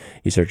 2 that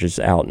he searches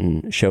out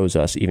and shows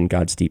us even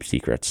God's deep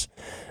secrets.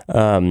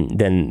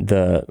 Then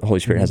the Holy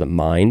Spirit has a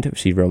mind. We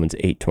see Romans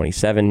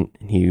 8:27.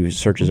 He who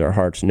searches our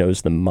hearts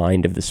knows the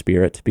mind of the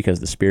Spirit, because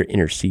the Spirit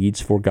intercedes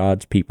for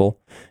God's people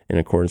in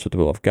accordance with the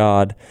will of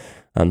God.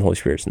 The Holy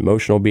Spirit's an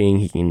emotional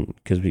being.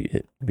 Because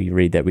we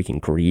read that we can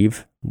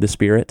grieve the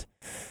Spirit.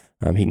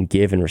 He can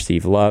give and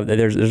receive love.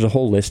 There's a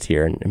whole list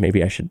here, and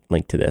maybe I should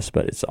link to this,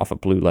 but it's off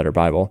of Blue Letter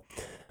Bible,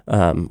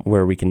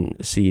 where we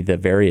can see the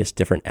various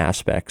different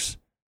aspects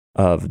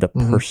of the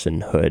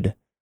personhood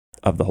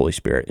of the Holy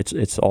Spirit.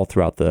 It's all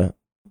throughout the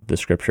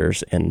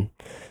scriptures, and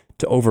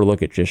to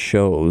overlook it just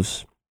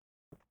shows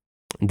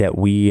that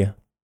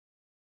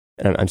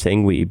and I'm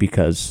saying we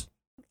because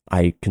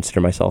I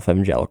consider myself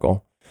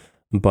evangelical,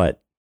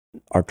 but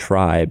our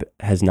tribe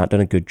has not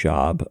done a good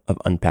job of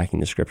unpacking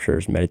the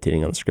scriptures,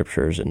 meditating on the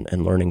scriptures,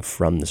 and learning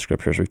from the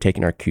scriptures. We've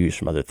taken our cues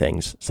from other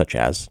things, such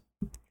as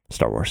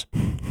Star Wars.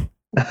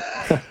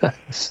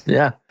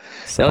 Yeah,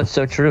 no, it's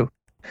so true.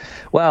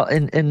 Well,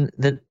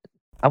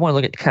 I want to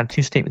look at kind of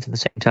two statements at the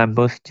same time,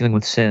 both dealing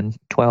with sin,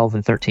 12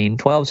 and 13.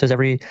 12 says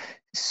every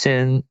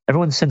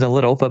everyone sins a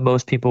little, but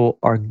most people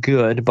are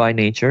good by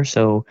nature.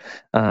 So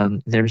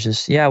there's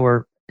this,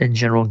 we're in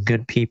general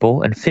good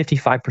people, and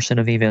 55%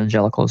 of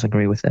evangelicals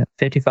agree with that.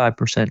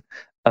 55%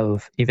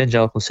 of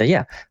evangelicals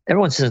say,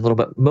 everyone sins a little,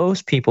 but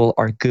most people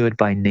are good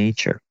by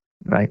nature,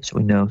 right? So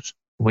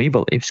we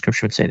believe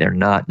Scripture would say they're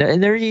not.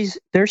 And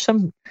there's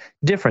some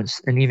difference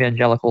in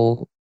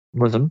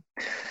evangelicalism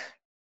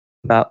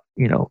about,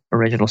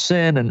 original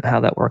sin and how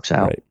that works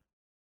out. Right.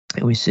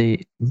 And we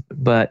see,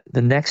 but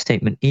the next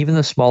statement, even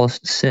the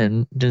smallest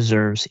sin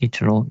deserves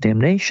eternal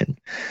damnation.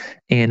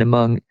 And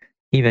among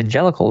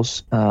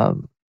evangelicals,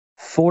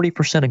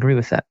 40% agree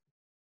with that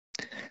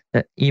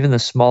even the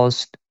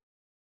smallest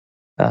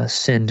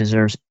sin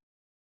deserves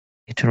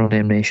eternal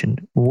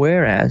damnation,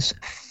 whereas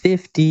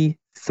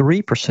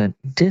 53%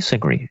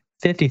 disagree.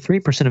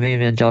 53% of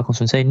evangelicals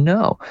would say,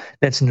 no,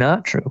 that's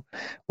not true.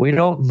 We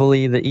don't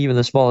believe that even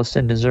the smallest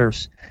sin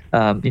deserves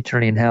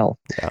eternity in hell.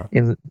 Yeah.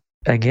 And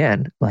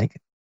again, like,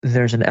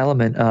 there's an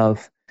element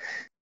of,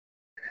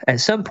 at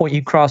some point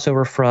you cross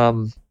over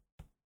from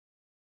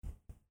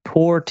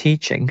poor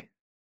teaching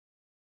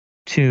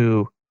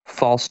to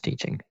false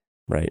teaching.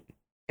 Right.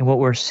 And what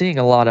we're seeing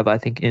a lot of, I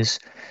think, is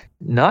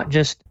not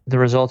just the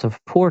result of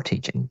poor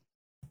teaching,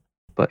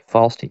 but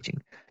false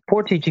teaching.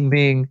 Poor teaching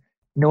being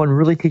no one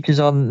really teaches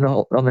on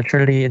the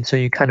Trinity, and so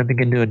you kind of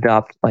begin to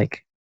adopt,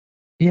 like,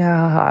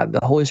 the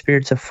Holy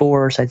Spirit's a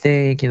force, I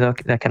think,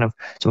 that kind of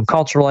some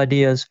cultural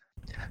ideas.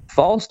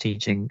 False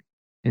teaching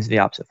is the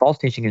opposite. False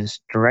teaching is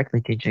directly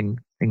teaching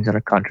things that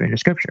are contrary to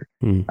Scripture,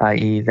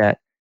 i.e. that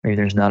maybe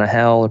there's not a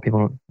hell, or people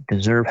don't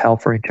deserve hell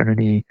for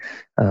eternity,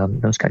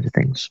 those kinds of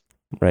things.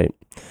 Right.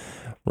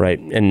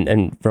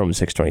 And Romans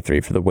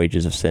 6:23, for the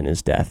wages of sin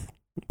is death,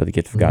 but the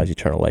gift of God is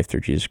eternal life through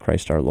Jesus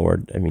Christ our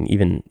Lord. I mean,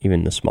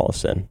 even the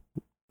smallest sin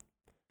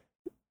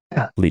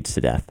leads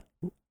to death.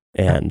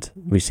 And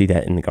we see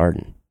that in the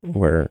garden,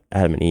 where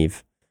Adam and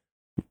Eve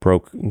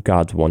broke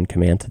God's one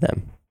command to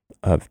them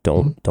of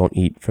don't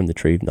eat from the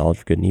tree of knowledge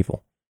of good and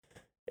evil.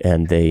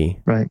 And they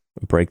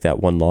break that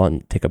one law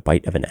and take a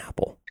bite of an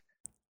apple.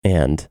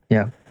 And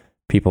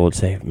people would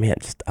say, man,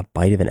 just a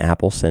bite of an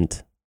apple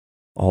sent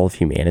all of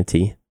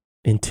humanity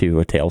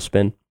into a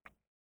tailspin.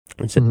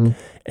 And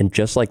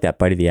just like that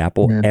bite of the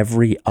apple,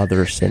 every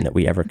other sin that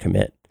we ever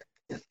commit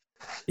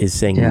is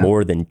saying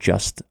more than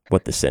just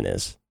what the sin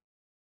is.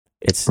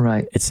 It's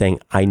saying,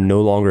 I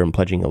no longer am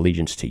pledging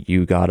allegiance to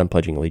you, God. I'm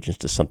pledging allegiance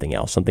to something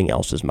else. Something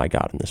else is my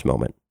God in this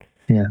moment.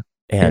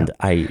 And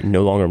I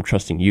no longer am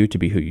trusting you to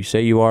be who you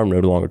say you are. I'm no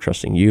longer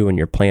trusting you and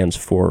your plans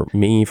for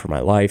me, for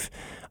my life.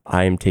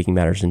 I am taking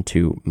matters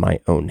into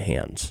my own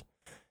hands.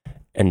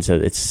 And so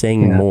it's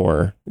saying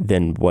more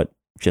than what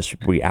just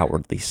we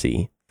outwardly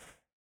see.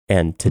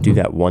 And to do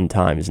that one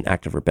time is an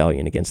act of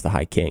rebellion against the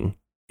High King.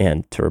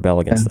 And to rebel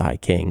against the High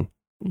King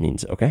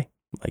means, okay,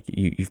 like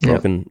you've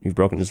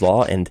broken his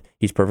law, and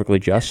he's perfectly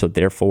just. So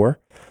therefore,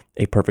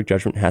 a perfect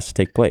judgment has to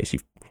take place.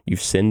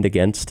 You've sinned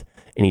against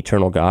an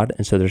eternal God,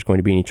 and so there's going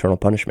to be an eternal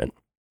punishment.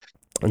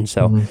 And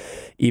so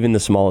even the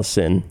smallest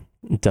sin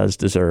does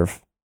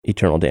deserve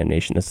eternal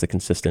damnation. That's the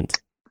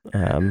consistent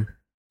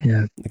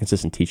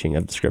teaching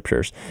of the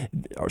Scriptures.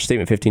 Our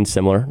statement 15 is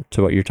similar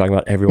to what you're talking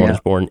about. Everyone is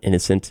born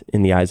innocent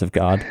in the eyes of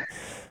God.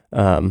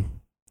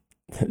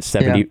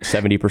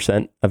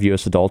 70% of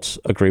U.S. adults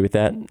agree with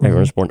that.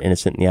 Everyone is born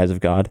innocent in the eyes of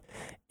God.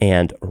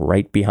 And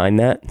right behind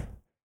that,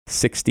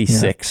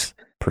 66%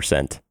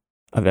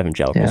 of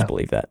evangelicals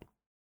believe that.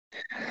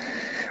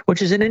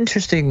 Which is an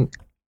interesting,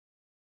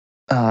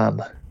 I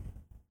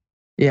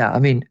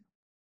mean,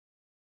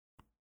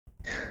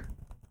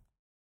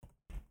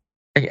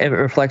 it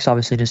reflects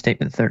obviously to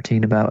statement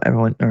 13 about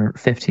everyone, or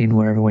 15,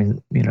 where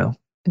everyone,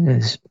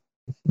 is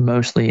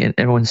mostly, and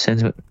everyone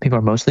sins, but people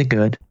are mostly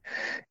good.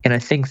 And I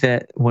think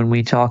that when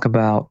we talk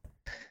about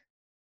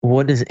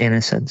what is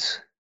innocence,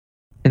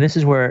 and this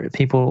is where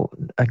people,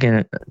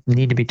 again,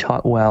 need to be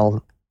taught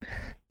well,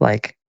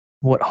 like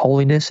what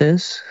holiness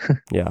is,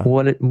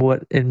 what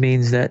it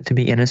means that to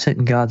be innocent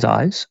in God's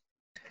eyes,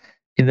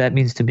 and that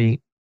means to be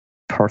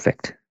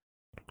perfect.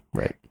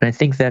 Right. And I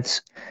think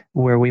that's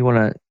where we want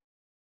to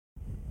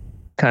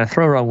kind of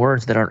throw around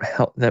words that aren't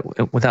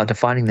that without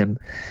defining them.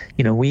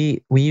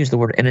 We use the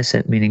word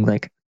innocent, meaning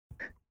like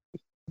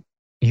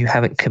you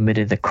haven't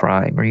committed the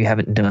crime, or you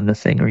haven't done the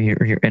thing, or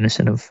you're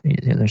innocent of,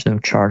 there's no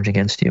charge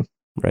against you.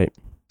 Right.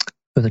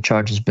 Or the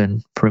charge has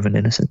been proven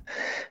innocent.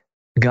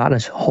 God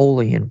is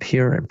holy and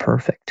pure and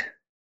perfect.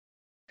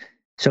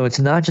 So it's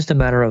not just a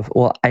matter of,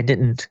 well, I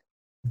didn't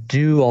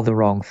do all the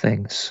wrong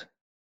things.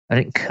 I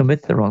didn't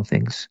commit the wrong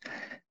things.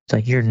 It's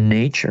like your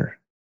nature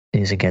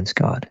is against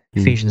God.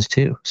 Ephesians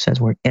 2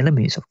 says we're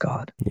enemies of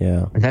God.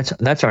 Yeah. And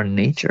that's our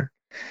nature.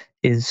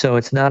 So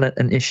it's not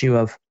an issue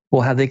of,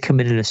 well, have they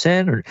committed a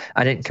sin? Or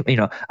I didn't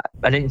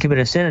commit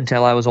a sin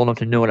until I was old enough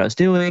to know what I was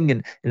doing.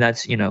 And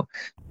that's,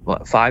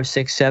 5,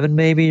 6, 7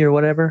 maybe, or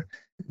whatever,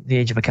 the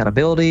age of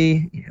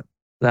accountability,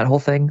 that whole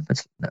thing.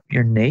 That's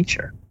your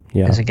nature.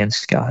 is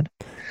against God.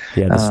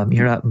 Yeah,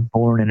 you're not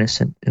born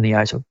innocent in the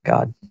eyes of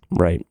God.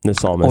 Right. The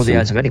psalmist. Or the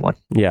eyes of anyone.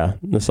 Yeah.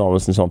 The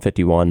psalmist in Psalm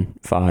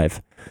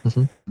 51:5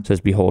 says,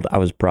 "Behold, I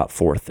was brought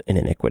forth in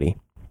iniquity."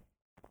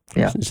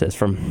 Yeah. It says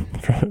from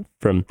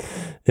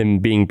him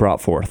being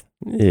brought forth,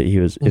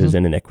 it was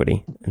in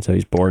iniquity. And so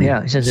he's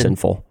born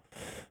sinful.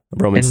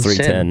 Romans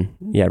 3:10.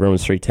 Yeah,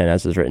 Romans 3:10,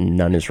 as is written,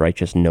 none is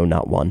righteous, no,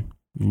 not one.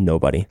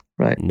 Nobody.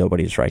 Right.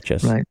 Nobody's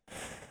righteous. Right.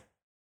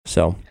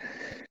 So,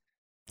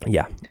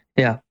 yeah.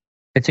 Yeah.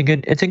 It's a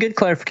good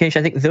clarification.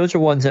 I think those are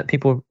ones that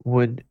people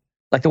would,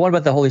 like the one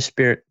about the Holy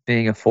Spirit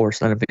being a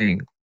force, not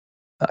being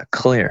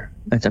clear.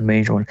 That's a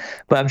major one.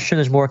 But I'm sure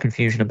there's more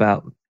confusion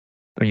about,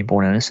 are you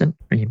born innocent?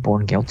 Are you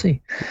born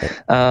guilty?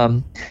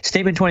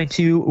 Statement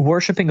 22,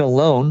 worshiping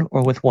alone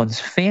or with one's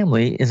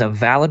family is a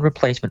valid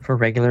replacement for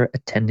regularly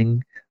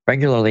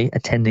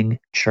attending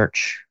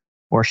church.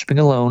 Worshiping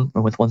alone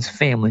or with one's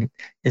family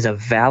is a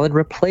valid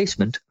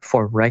replacement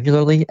for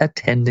regularly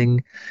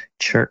attending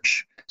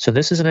church. So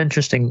this is an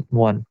interesting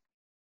one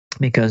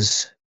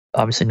because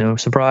obviously no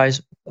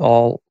surprise,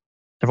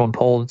 everyone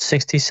polled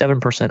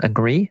 67%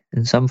 agree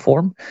in some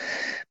form,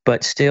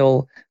 but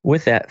still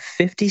with that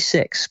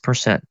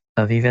 56%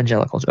 of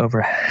evangelicals,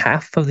 over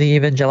half of the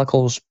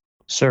evangelicals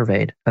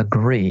surveyed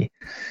agree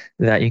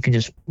that you can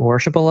just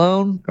worship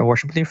alone or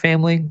worship with your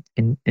family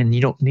and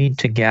you don't need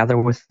to gather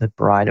with the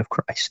bride of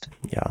Christ.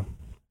 Yeah.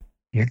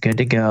 You're good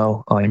to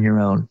go on your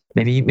own.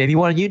 Maybe you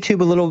want to YouTube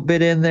a little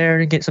bit in there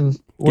and get some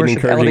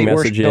worship, elevate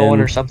worship going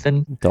or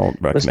something. Don't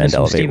recommend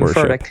elevate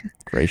worship. Furtick.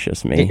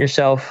 Gracious me. Get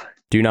yourself.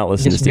 Do not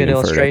listen to Stephen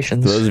Furtick. For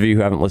those of you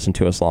who haven't listened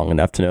to us long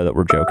enough to know that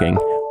we're joking,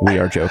 we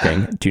are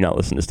joking. Do not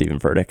listen to Stephen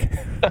Furtick.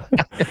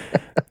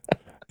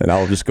 And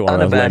I'll just go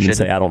on a limb and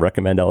say I don't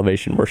recommend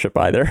elevation worship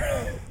either.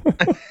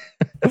 Okay.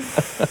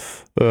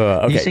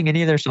 Do you sing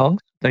any of their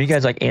songs? Are you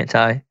guys like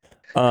anti?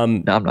 No,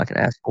 I'm not going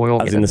to ask. I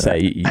was going to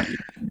say,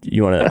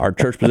 you want our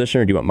church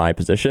position or do you want my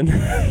position?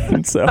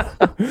 So,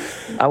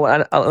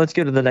 let's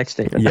go to the next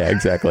statement. Yeah,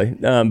 exactly.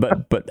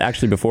 But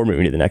actually, before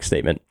moving to the next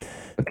statement,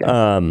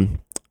 okay.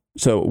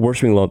 So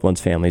worshiping alone with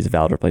one's family is a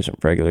valid replacement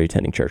for regularly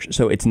attending church.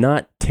 So it's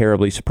not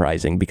terribly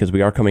surprising because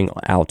we are coming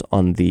out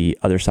on the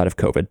other side of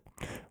COVID,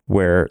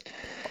 where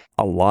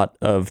a lot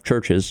of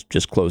churches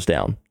just closed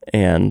down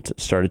and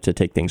started to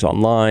take things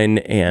online,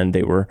 and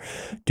they were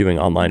doing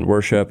online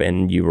worship,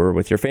 and you were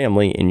with your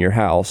family in your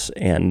house,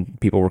 and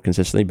people were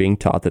consistently being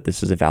taught that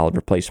this is a valid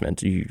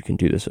replacement. You can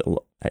do this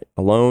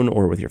alone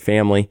or with your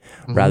family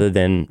rather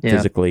than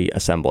physically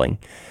assembling.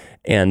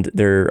 And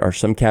there are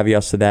some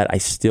caveats to that. I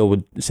still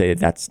would say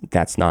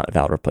that's not a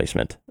valid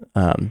replacement.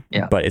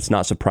 But it's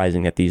not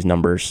surprising that these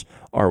numbers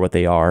are what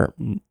they are,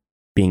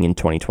 being in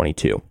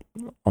 2022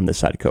 on this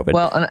side of COVID.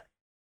 Well,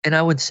 and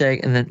I would say,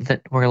 and then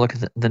we're going to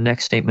look at the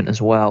next statement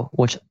as well,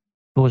 which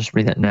we'll just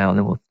read that now, and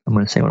then I'm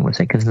going to say what I'm going to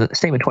say, because the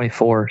statement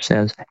 24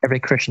 says every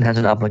Christian has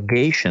an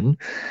obligation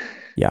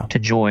to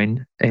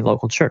join a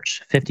local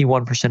church.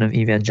 51% of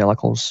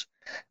evangelicals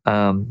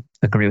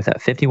agree with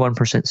that.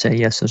 51% say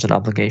yes, there's an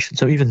obligation.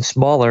 So even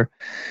smaller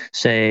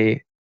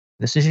say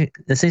this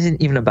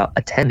isn't even about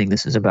attending.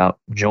 This is about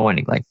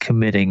joining, like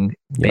committing,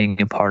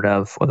 being a part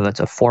of, whether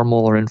that's a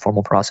formal or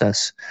informal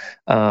process.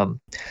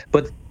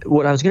 But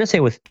what I was going to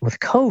say with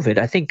COVID,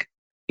 I think,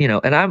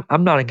 and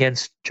I'm not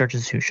against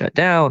churches who shut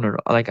down or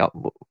like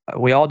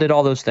we all did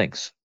all those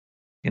things,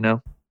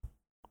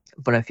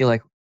 but I feel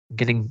like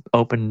getting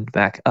opened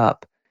back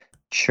up,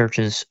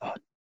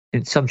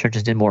 some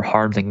churches did more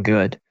harm than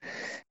good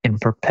in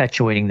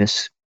perpetuating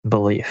this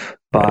belief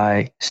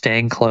by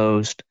staying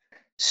closed,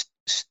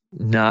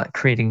 not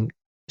creating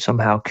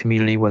somehow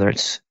community, whether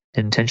it's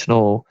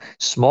intentional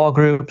small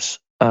groups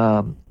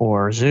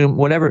or Zoom,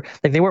 whatever.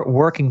 Like they weren't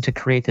working to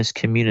create this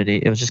community.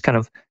 It was just kind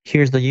of,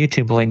 here's the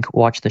YouTube link,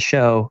 watch the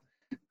show.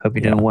 Hope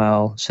you're doing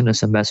well. Send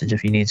us a message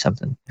if you need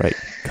something. Right.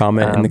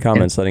 Comment in the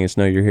comments letting us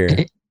know you're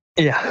here.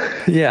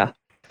 Yeah.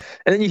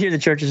 And then you hear the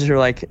churches who are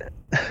like,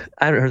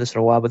 I haven't heard this in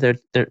a while, but they're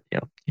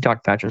you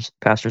talk to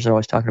pastors are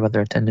always talking about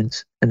their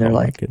attendance, and they're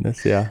like,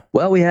 goodness, yeah.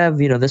 Well, we have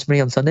this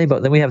many on Sunday,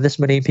 but then we have this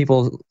many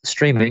people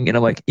streaming, and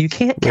I'm like, you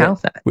can't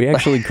count that. We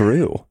actually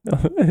grew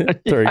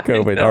during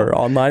COVID. Our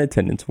online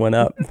attendance went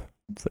up.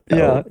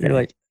 Like, you're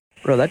like,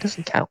 bro, that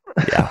doesn't count.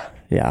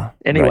 Yeah.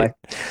 Anyway,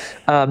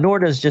 nor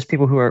does just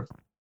people who are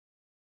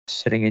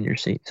sitting in your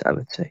seats, I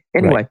would say.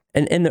 Anyway,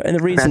 and the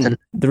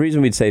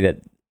reason we'd say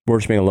that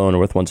worshiping alone or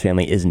with one's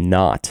family is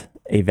not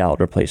a valid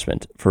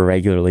replacement for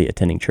regularly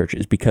attending church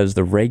is because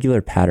the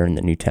regular pattern in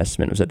the New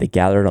Testament was that they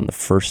gathered on the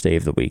first day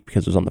of the week,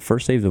 because it was on the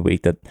first day of the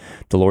week that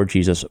the Lord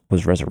Jesus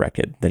was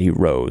resurrected, that he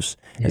rose.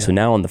 Yeah. And so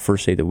now on the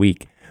first day of the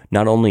week,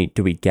 not only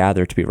do we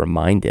gather to be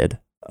reminded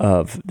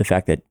of the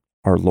fact that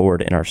our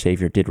Lord and our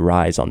Savior did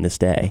rise on this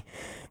day,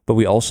 but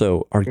we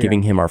also are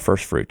giving him our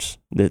first fruits.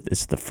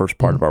 It's the first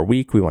part of our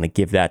week. We want to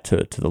give that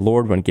to the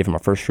Lord. We want to give him our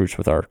first fruits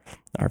with our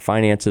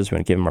finances. We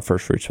want to give him our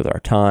first fruits with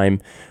our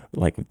time.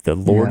 Like the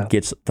Lord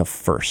gets the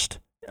first.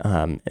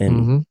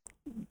 And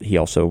he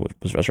also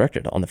was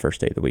resurrected on the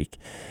first day of the week.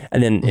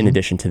 And then in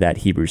addition to that,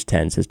 Hebrews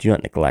 10 says, do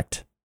not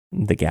neglect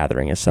the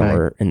gathering, as some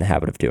are in the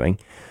habit of doing.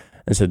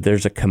 And so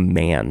there's a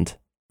command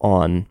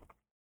on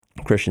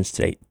Christians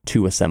today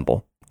to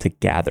assemble, to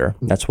gather.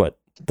 That's what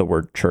the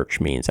word church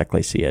means,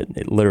 ecclesia.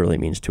 It literally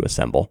means to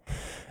assemble.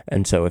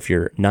 And so if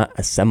you're not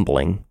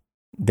assembling,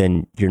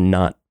 then you're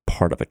not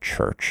part of a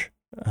church.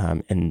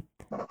 And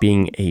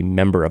being a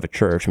member of a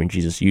church, I mean,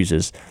 Jesus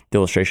uses the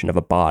illustration of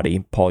a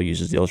body. Paul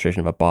uses the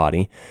illustration of a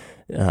body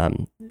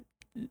to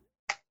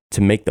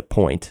make the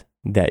point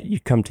that you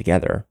come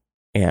together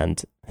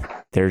and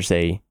there's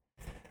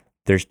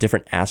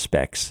different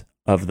aspects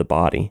of the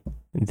body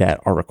that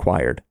are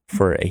required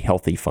for a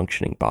healthy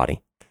functioning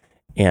body.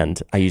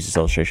 And I use this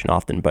illustration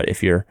often, but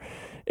if your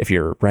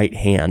right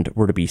hand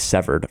were to be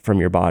severed from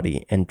your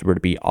body and were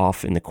to be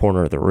off in the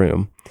corner of the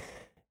room,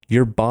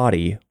 your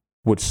body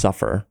would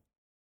suffer,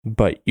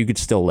 but you could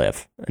still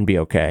live and be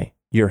okay.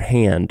 Your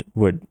hand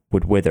would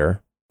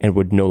wither and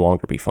would no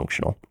longer be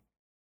functional.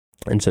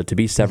 And so to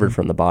be severed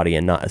from the body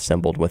and not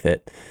assembled with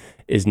it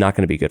is not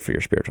going to be good for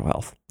your spiritual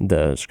health.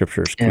 The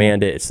scriptures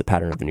command it. It's the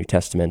pattern of the New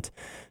Testament.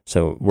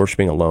 So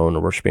worshiping alone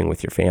or worshiping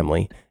with your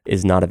family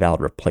is not a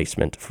valid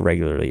replacement for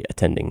regularly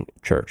attending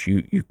church.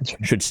 You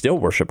should still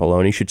worship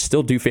alone. You should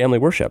still do family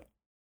worship.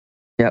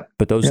 Yep.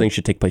 But those things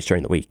should take place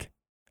during the week.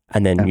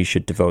 And then you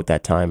should devote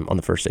that time on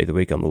the first day of the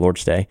week, on the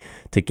Lord's Day,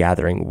 to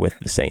gathering with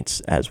the saints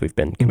as we've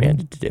been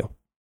commanded to do.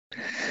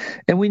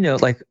 And we know,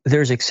 like,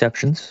 there's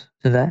exceptions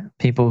to that.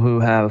 People who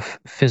have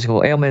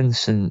physical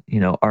ailments and,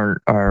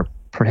 are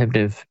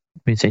prohibitive,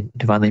 we'd say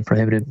divinely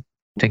prohibited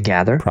to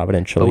gather.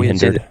 Providentially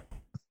hindered.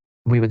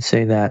 We would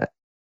say that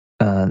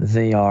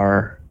they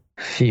are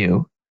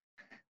few.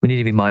 We need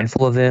to be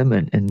mindful of them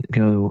and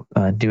go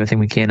do everything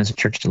we can as a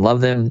church to love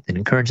them and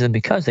encourage them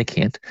because they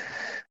can't.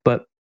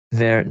 But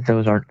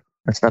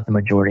that's not the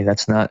majority.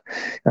 That's not,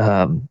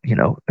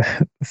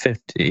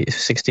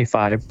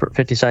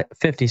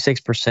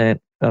 56%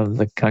 of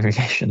the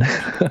congregation.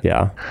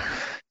 Yeah.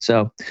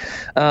 So,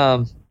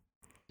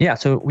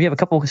 so we have a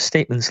couple of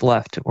statements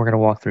left we're going to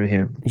walk through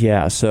here.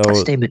 Yeah, so...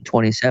 Statement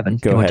 27.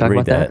 Go ahead,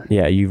 read that.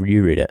 Yeah, you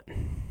read it.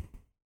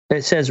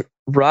 It says,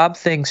 Rob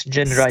thinks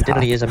gender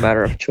identity is a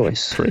matter of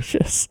choice.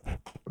 Gracious.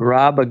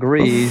 Rob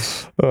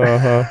agrees.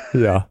 Yeah.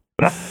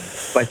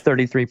 By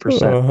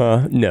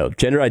 33%. No,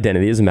 gender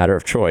identity is a matter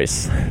of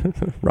choice.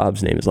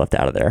 Rob's name is left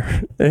out of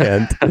there.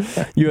 And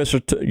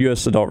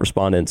U.S. adult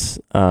respondents,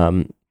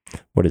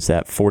 what is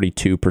that,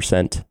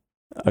 42%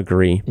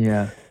 agree.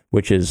 Yeah.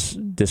 Which is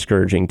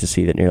discouraging to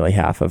see that nearly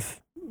half of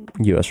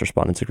U.S.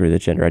 respondents agree that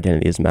gender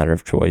identity is a matter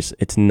of choice.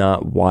 It's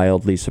not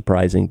wildly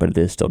surprising, but it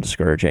is still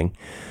discouraging.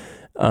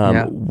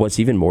 What's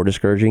even more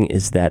discouraging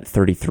is that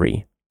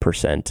 33%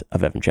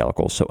 of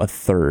evangelicals, so a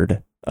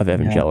third of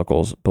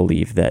evangelicals,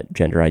 believe that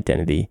gender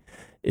identity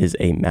is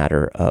a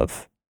matter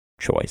of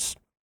choice.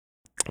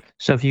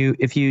 So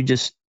if you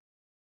just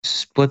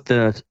split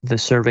the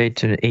survey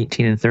to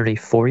 18 and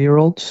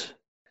 34-year-olds,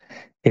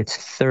 it's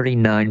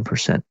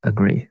 39%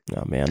 agree.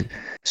 Oh, man.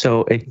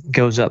 So it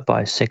goes up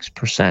by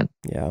 6%,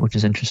 which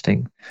is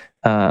interesting.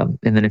 And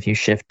then if you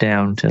shift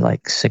down to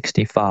like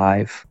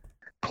 65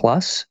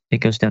 plus, it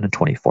goes down to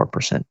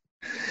 24%.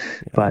 Yeah.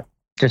 But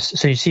just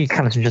so you see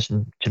kind of just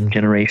some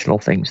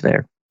generational things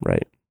there.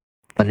 Right.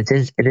 But it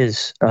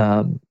is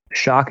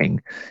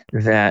shocking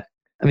that,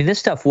 I mean,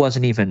 this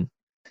wasn't even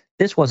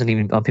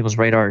on people's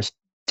radars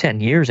 10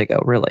 years ago,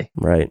 really.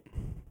 Right.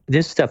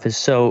 This stuff is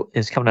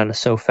coming out of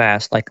so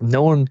fast. Like,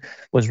 no one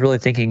was really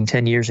thinking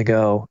 10 years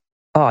ago,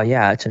 oh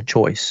yeah, it's a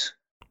choice.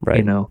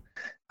 Right.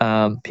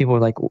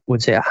 People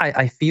would say,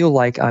 I feel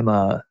like I'm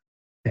a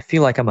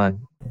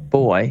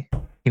boy,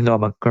 even though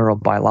I'm a girl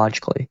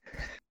biologically.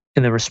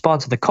 And the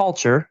response of the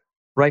culture,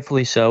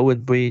 rightfully so,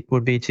 would be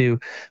to,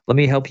 let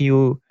me help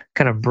you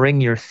kind of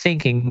bring your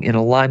thinking in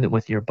alignment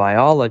with your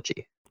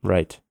biology.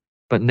 Right.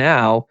 But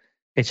now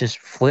it's just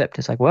flipped.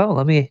 It's like, well,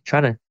 let me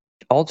try to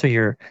alter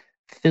your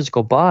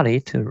physical body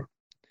to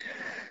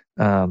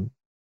match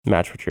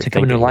what you're to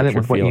come into alignment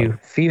with what you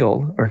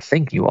feel or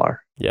think you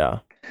are. Yeah.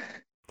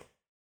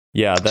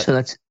 So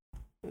that's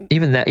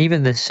even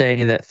to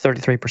say that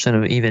 33%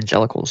 of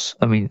evangelicals.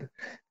 I mean,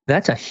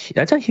 that's a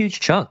huge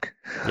chunk.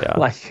 Yeah.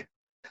 Like,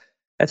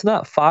 that's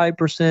not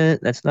 5%.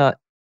 That's not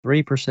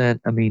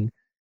 3%. I mean,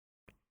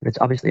 it's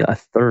obviously a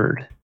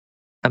third.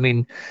 I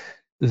mean,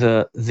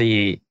 the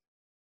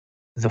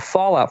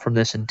fallout from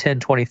this in 10,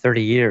 20,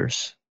 30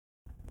 years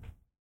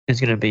is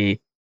going to be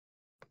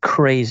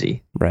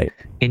crazy. Right.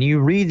 And you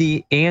read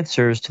the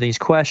answers to these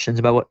questions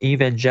about what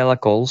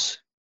evangelicals,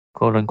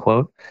 quote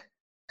unquote,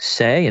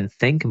 say and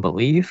think and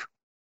believe,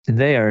 and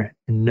they are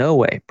in no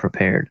way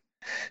prepared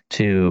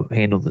to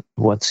handle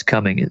what's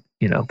coming,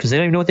 because they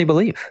don't even know what they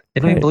believe.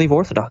 They don't even believe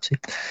orthodoxy.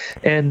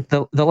 And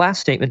the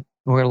last statement,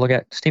 we're going to look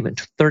at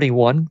statement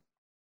 31.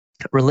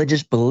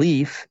 Religious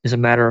belief is a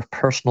matter of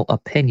personal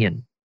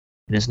opinion.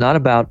 It is not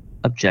about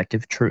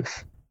objective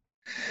truth.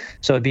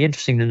 So it'd be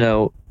interesting to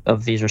know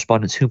of these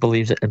respondents who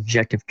believes that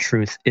objective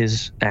truth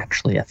is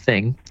actually a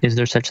thing. Is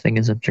there such thing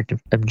as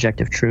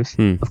objective truth?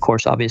 Of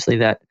course, obviously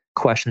that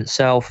question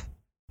itself,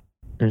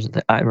 there's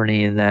the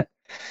irony in that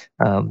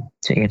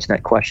to answer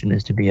that question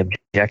is to be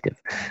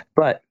objective.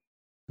 But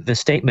the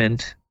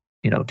statement,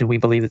 do we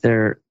believe that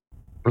their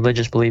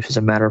religious beliefs is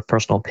a matter of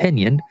personal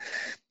opinion?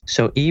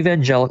 So the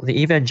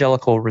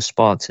evangelical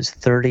response is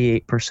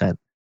 38%.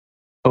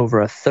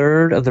 Over a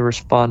third of the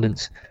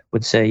respondents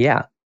would say,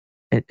 yeah,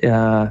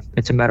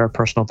 it's a matter of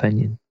personal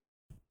opinion.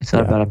 It's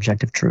not about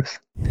objective truth.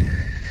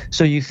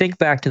 So you think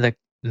back to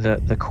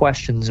the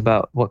questions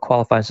about what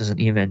qualifies as an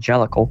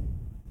evangelical.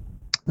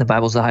 The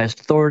Bible's the highest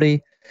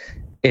authority.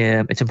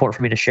 It's important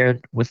for me to share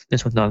with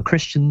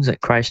non-Christians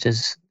that Christ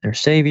is their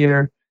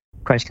Savior.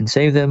 Christ can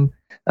save them.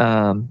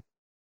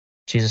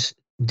 Jesus'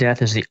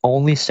 death is the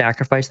only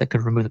sacrifice that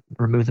could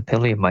remove the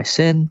penalty of my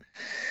sin.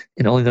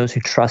 And only those who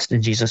trust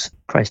in Jesus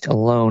Christ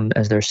alone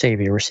as their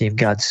Savior receive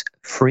God's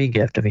free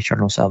gift of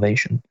eternal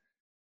salvation.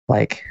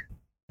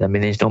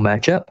 These don't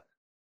match up.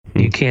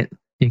 You can't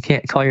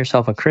call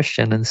yourself a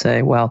Christian and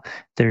say, well,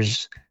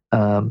 there's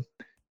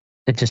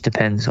it just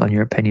depends on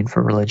your opinion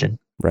for religion.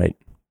 Right.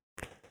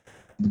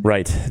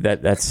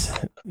 That's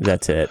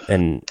it.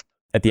 And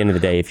at the end of the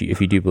day, if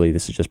you do believe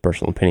this is just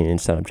personal opinion and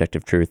it's not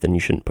objective truth, then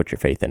you shouldn't put your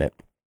faith in it.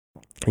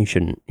 You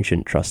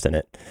shouldn't trust in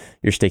it.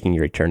 You're staking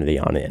your eternity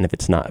on it. And if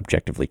it's not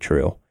objectively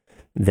true,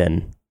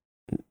 then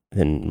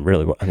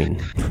really,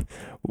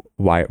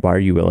 why are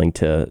you willing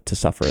to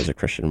suffer as a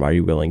Christian? Why are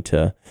you willing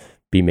to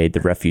be made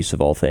the refuse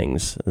of all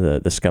things,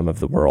 the scum of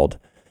the world?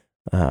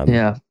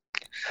 Well,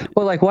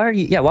 why would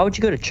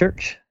you go to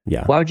church?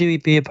 Yeah. Why would you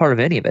be a part of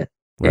any of it?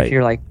 Right. If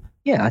you're like,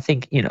 I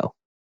think,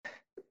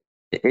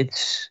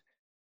 it's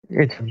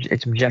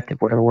objective,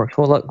 whatever works.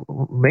 Well,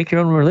 look, make your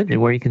own religion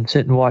where you can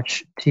sit and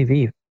watch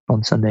TV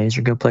on Sundays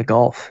or go play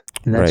golf.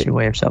 And that's your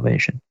way of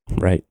salvation.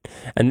 Right.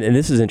 And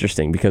this is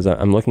interesting because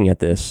I'm looking at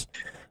this,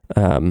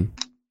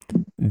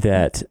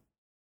 that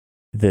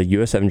the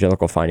U.S.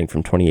 evangelical finding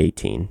from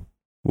 2018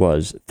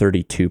 was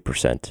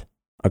 32%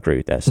 agree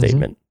with that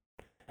statement.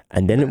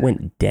 And then it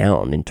went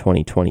down in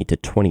 2020 to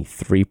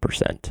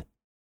 23%.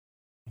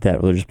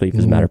 That religious belief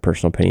is a matter of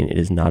personal opinion. It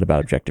is not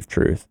about objective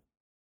truth,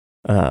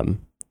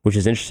 which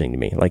is interesting to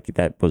me.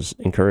 That was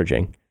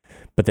encouraging.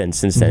 But then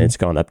since then, it's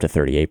gone up to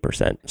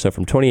 38%. So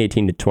from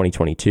 2018 to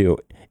 2022,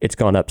 it's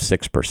gone up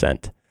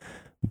 6%.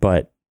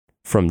 But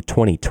from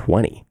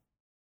 2020,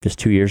 just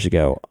 2 years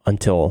ago,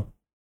 until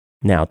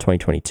now,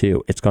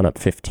 2022, it's gone up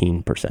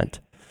 15%.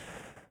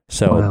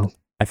 So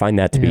I find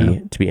that to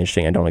be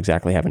interesting. I don't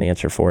exactly have an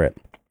answer for it.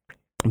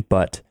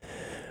 But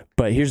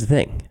here's the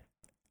thing.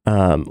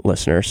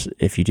 Listeners,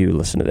 if you do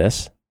listen to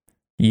this,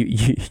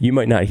 you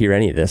might not hear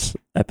any of this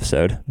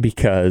episode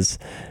because,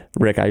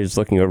 Rick, I was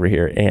looking over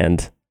here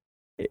and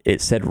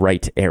it said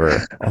right error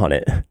on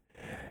it.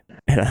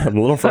 And I'm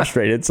a little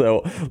frustrated.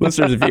 So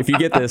listeners, if you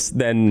get this,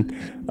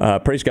 then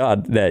praise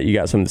God that you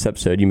got some of this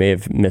episode. You may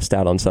have missed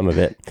out on some of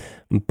it.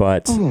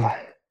 But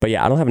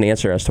yeah, I don't have an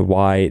answer as to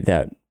why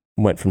that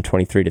went from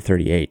 23 to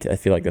 38. I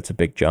feel like that's a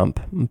big jump,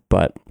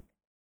 but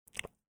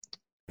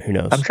who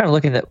knows? I'm trying to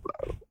look at that.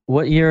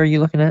 What year are you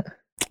looking at?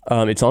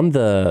 It's on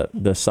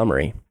the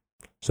summary.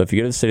 So if you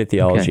go to the State of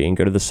Theology and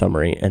go to the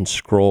summary and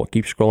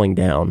keep scrolling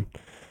down,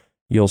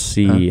 you'll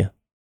see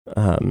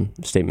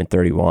statement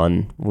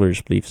 31,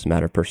 religious beliefs is a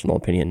matter of personal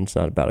opinion. It's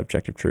not about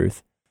objective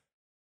truth.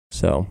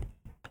 So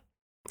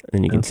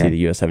then you can see the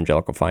U.S.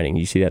 evangelical finding.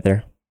 You see that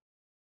there?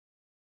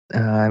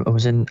 I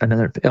was in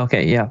another.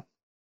 Okay, yeah.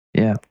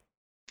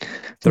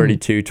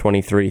 32,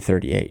 23,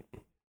 38.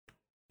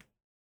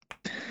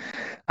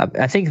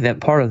 I think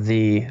that part of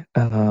the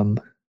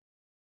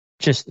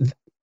just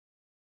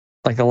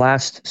like the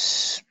last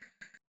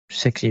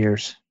 6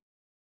 years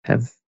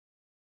have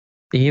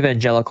the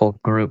evangelical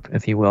group,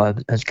 if you will,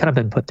 has kind of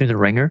been put through the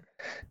ringer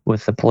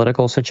with the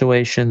political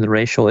situation, the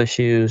racial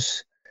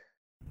issues,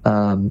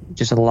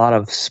 just a lot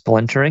of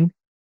splintering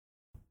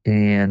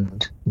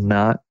and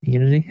not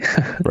unity.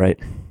 Right.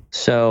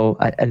 So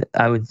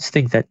I would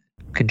think that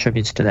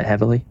contributes to that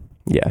heavily.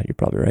 Yeah, you're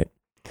probably right.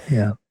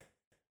 Yeah.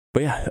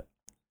 But yeah,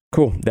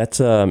 cool. That's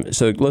so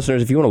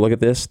listeners, if you want to look at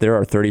this, there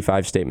are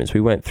 35 statements.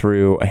 We went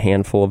through a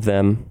handful of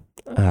them.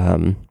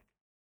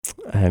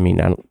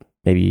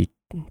 Maybe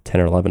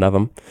 10 or 11 of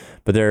them,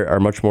 but there are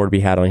much more to be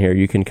had on here.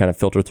 You can kind of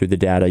filter through the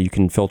data. You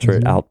can filter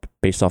it out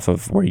based off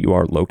of where you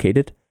are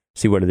located,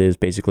 see what it is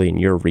basically in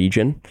your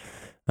region,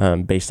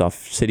 based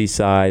off city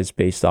size,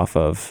 based off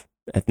of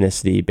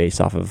ethnicity, based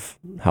off of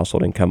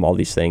household income, all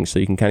these things. So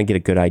you can kind of get a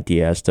good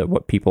idea as to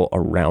what people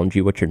around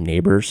you, what your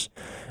neighbors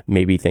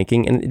may be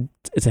thinking. And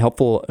it's a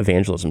helpful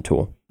evangelism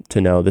tool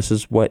to know this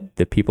is what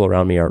the people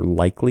around me are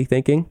likely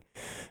thinking.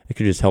 It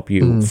could just help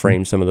you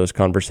frame some of those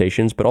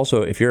conversations. But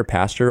also, if you're a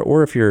pastor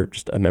or if you're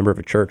just a member of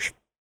a church,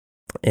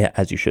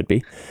 as you should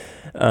be,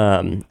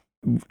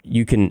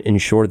 you can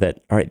ensure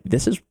that, all right,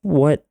 this is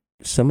what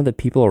some of the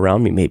people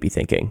around me may be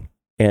thinking.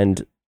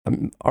 And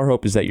our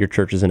hope is that your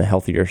church is in a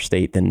healthier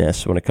state than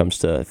this when it comes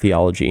to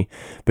theology.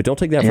 But don't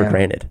take that for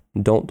granted.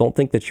 Don't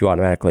think that you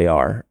automatically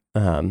are.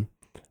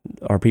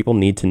 our people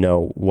need to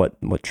know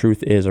what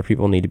truth is. Our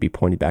people need to be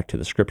pointed back to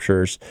the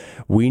scriptures.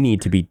 We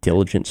need to be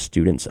diligent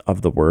students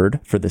of the word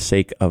for the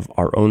sake of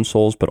our own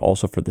souls, but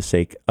also for the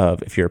sake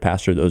of, if you're a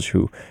pastor, those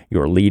who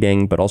you're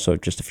leading, but also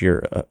just if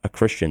you're a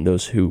Christian,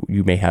 those who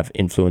you may have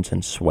influence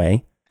and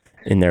sway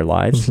in their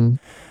lives. Mm-hmm.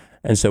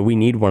 And so we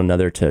need one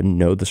another to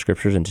know the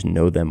scriptures and to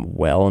know them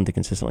well, and to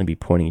consistently be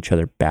pointing each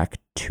other back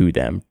to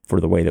them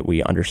for the way that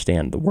we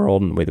understand the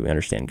world and the way that we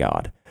understand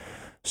God.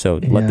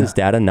 So let this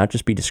data not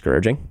just be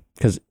discouraging,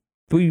 because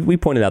we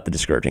pointed out the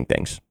discouraging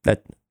things.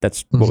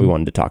 That's what we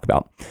wanted to talk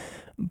about.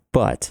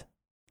 But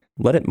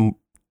let it,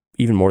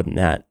 even more than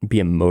that,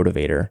 be a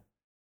motivator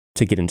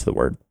to get into the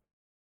word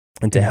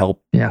and to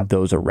help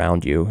those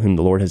around you whom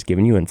the Lord has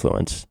given you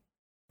influence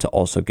to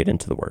also get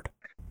into the word.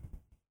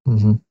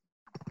 Mm-hmm.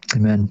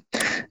 Amen.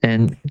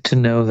 And to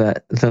know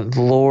that the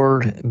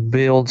Lord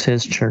builds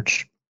his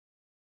church,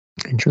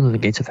 and truly the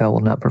gates of hell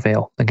will not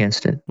prevail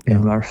against it. Yeah.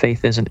 And our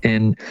faith isn't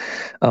in,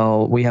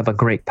 we have a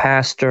great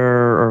pastor,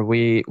 or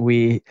we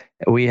preach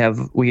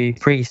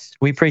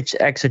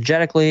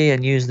exegetically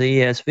and use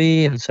the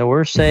ESV, and so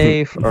we're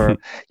safe. Or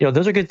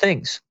those are good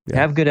things. Yeah.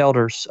 Have good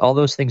elders. All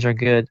those things are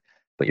good,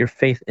 but your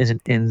faith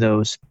isn't in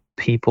those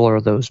people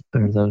or those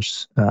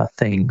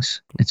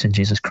things. It's in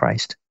Jesus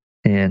Christ.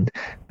 And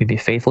we be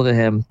faithful to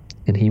him,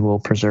 and he will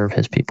preserve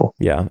his people.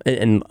 Yeah.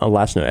 And a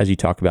last note, as you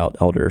talk about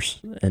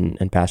elders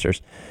and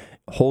pastors,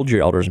 hold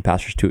your elders and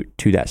pastors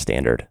to that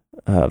standard.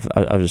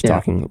 I was just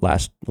talking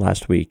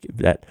last week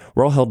that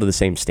we're all held to the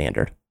same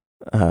standard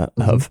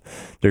of,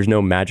 there's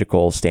no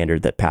magical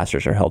standard that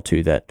pastors are held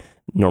to that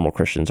normal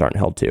Christians aren't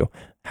held to.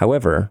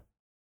 However,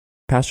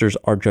 pastors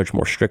are judged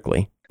more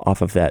strictly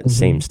off of that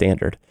same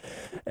standard.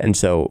 And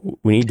so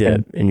we need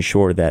to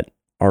ensure that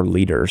our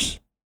leaders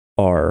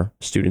are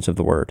students of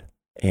the word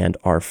and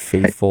are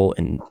faithful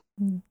in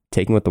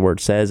taking what the word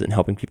says and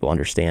helping people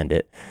understand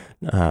it,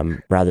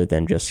 rather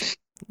than just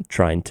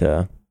trying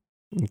to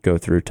go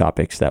through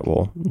topics that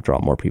will draw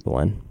more people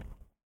in.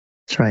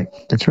 That's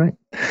right.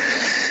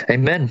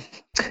 Amen.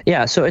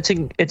 Yeah. So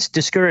it's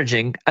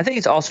discouraging. I think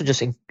it's also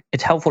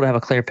it's helpful to have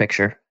a clear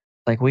picture.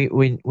 Like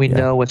we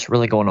know what's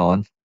really going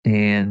on,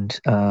 and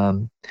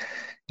people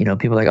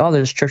are like, oh,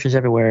 there's churches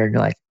everywhere, and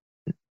you're like,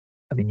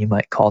 I mean, you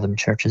might call them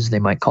churches. They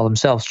might call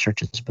themselves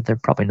churches, but they're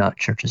probably not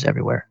churches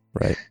everywhere.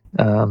 Right.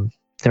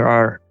 There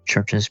are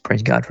churches,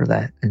 praise God for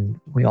that. And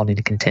we all need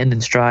to contend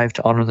and strive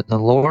to honor the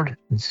Lord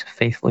and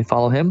faithfully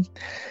follow him.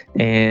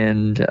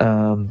 And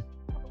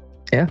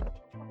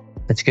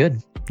that's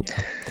good.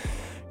 Yeah.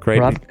 Great.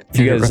 Rob, if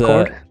you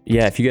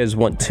guys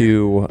want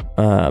to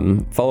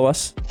follow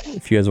us,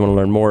 if you guys want to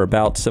learn more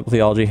about Simple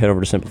Theology, head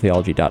over to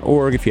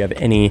simpletheology.org. If you have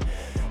any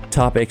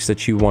topics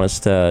that you want us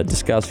to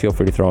discuss, feel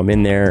free to throw them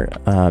in there.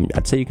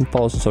 I'd say you can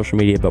follow us on social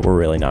media, but we're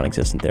really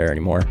non-existent there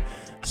anymore.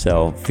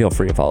 So feel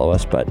free to follow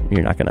us, but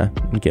you're not going to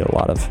get a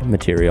lot of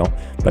material.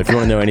 But if you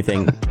want to know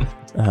anything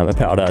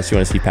about us, you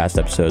want to see past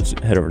episodes,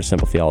 head over to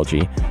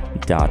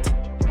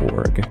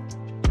simpletheology.org.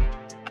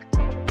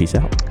 Peace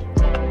out.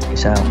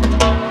 Peace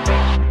out.